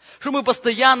Евангелия. Чтобы мы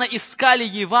постоянно искали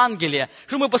Евангелие,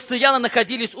 чтобы мы постоянно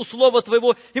находились у Слова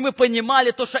Твоего, и мы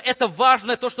понимали то, что это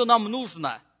важное, то, что нам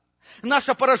нужно.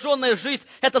 Наша пораженная жизнь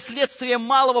 – это следствие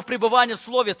малого пребывания в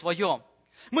Слове Твоем.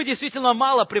 Мы действительно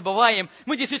мало пребываем,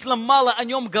 мы действительно мало о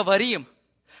Нем говорим.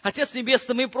 Отец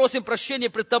Небесный, мы просим прощения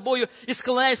пред Тобою и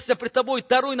склоняемся пред Тобой.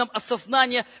 Даруй нам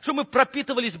осознание, что мы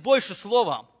пропитывались больше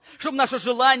Словом. Чтобы наше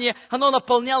желание, оно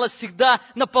наполнялось всегда,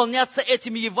 наполняться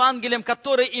этим Евангелием,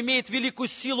 которое имеет великую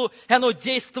силу, и оно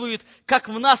действует как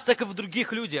в нас, так и в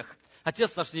других людях.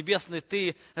 Отец наш Небесный,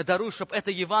 Ты даруй, чтобы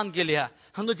это Евангелие,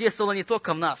 оно действовало не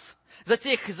только в нас. За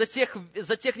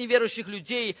тех неверующих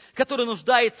людей, которые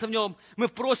нуждаются в нем, мы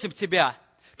просим Тебя.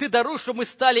 Ты даруй, чтобы мы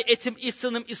стали этим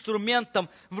истинным инструментом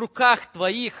в руках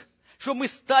Твоих, чтобы мы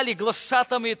стали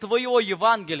глашатами Твоего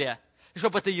Евангелия, и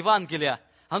чтобы это Евангелие,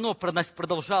 оно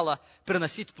продолжало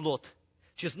приносить плод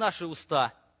через наши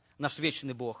уста, наш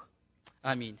вечный Бог.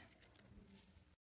 Аминь.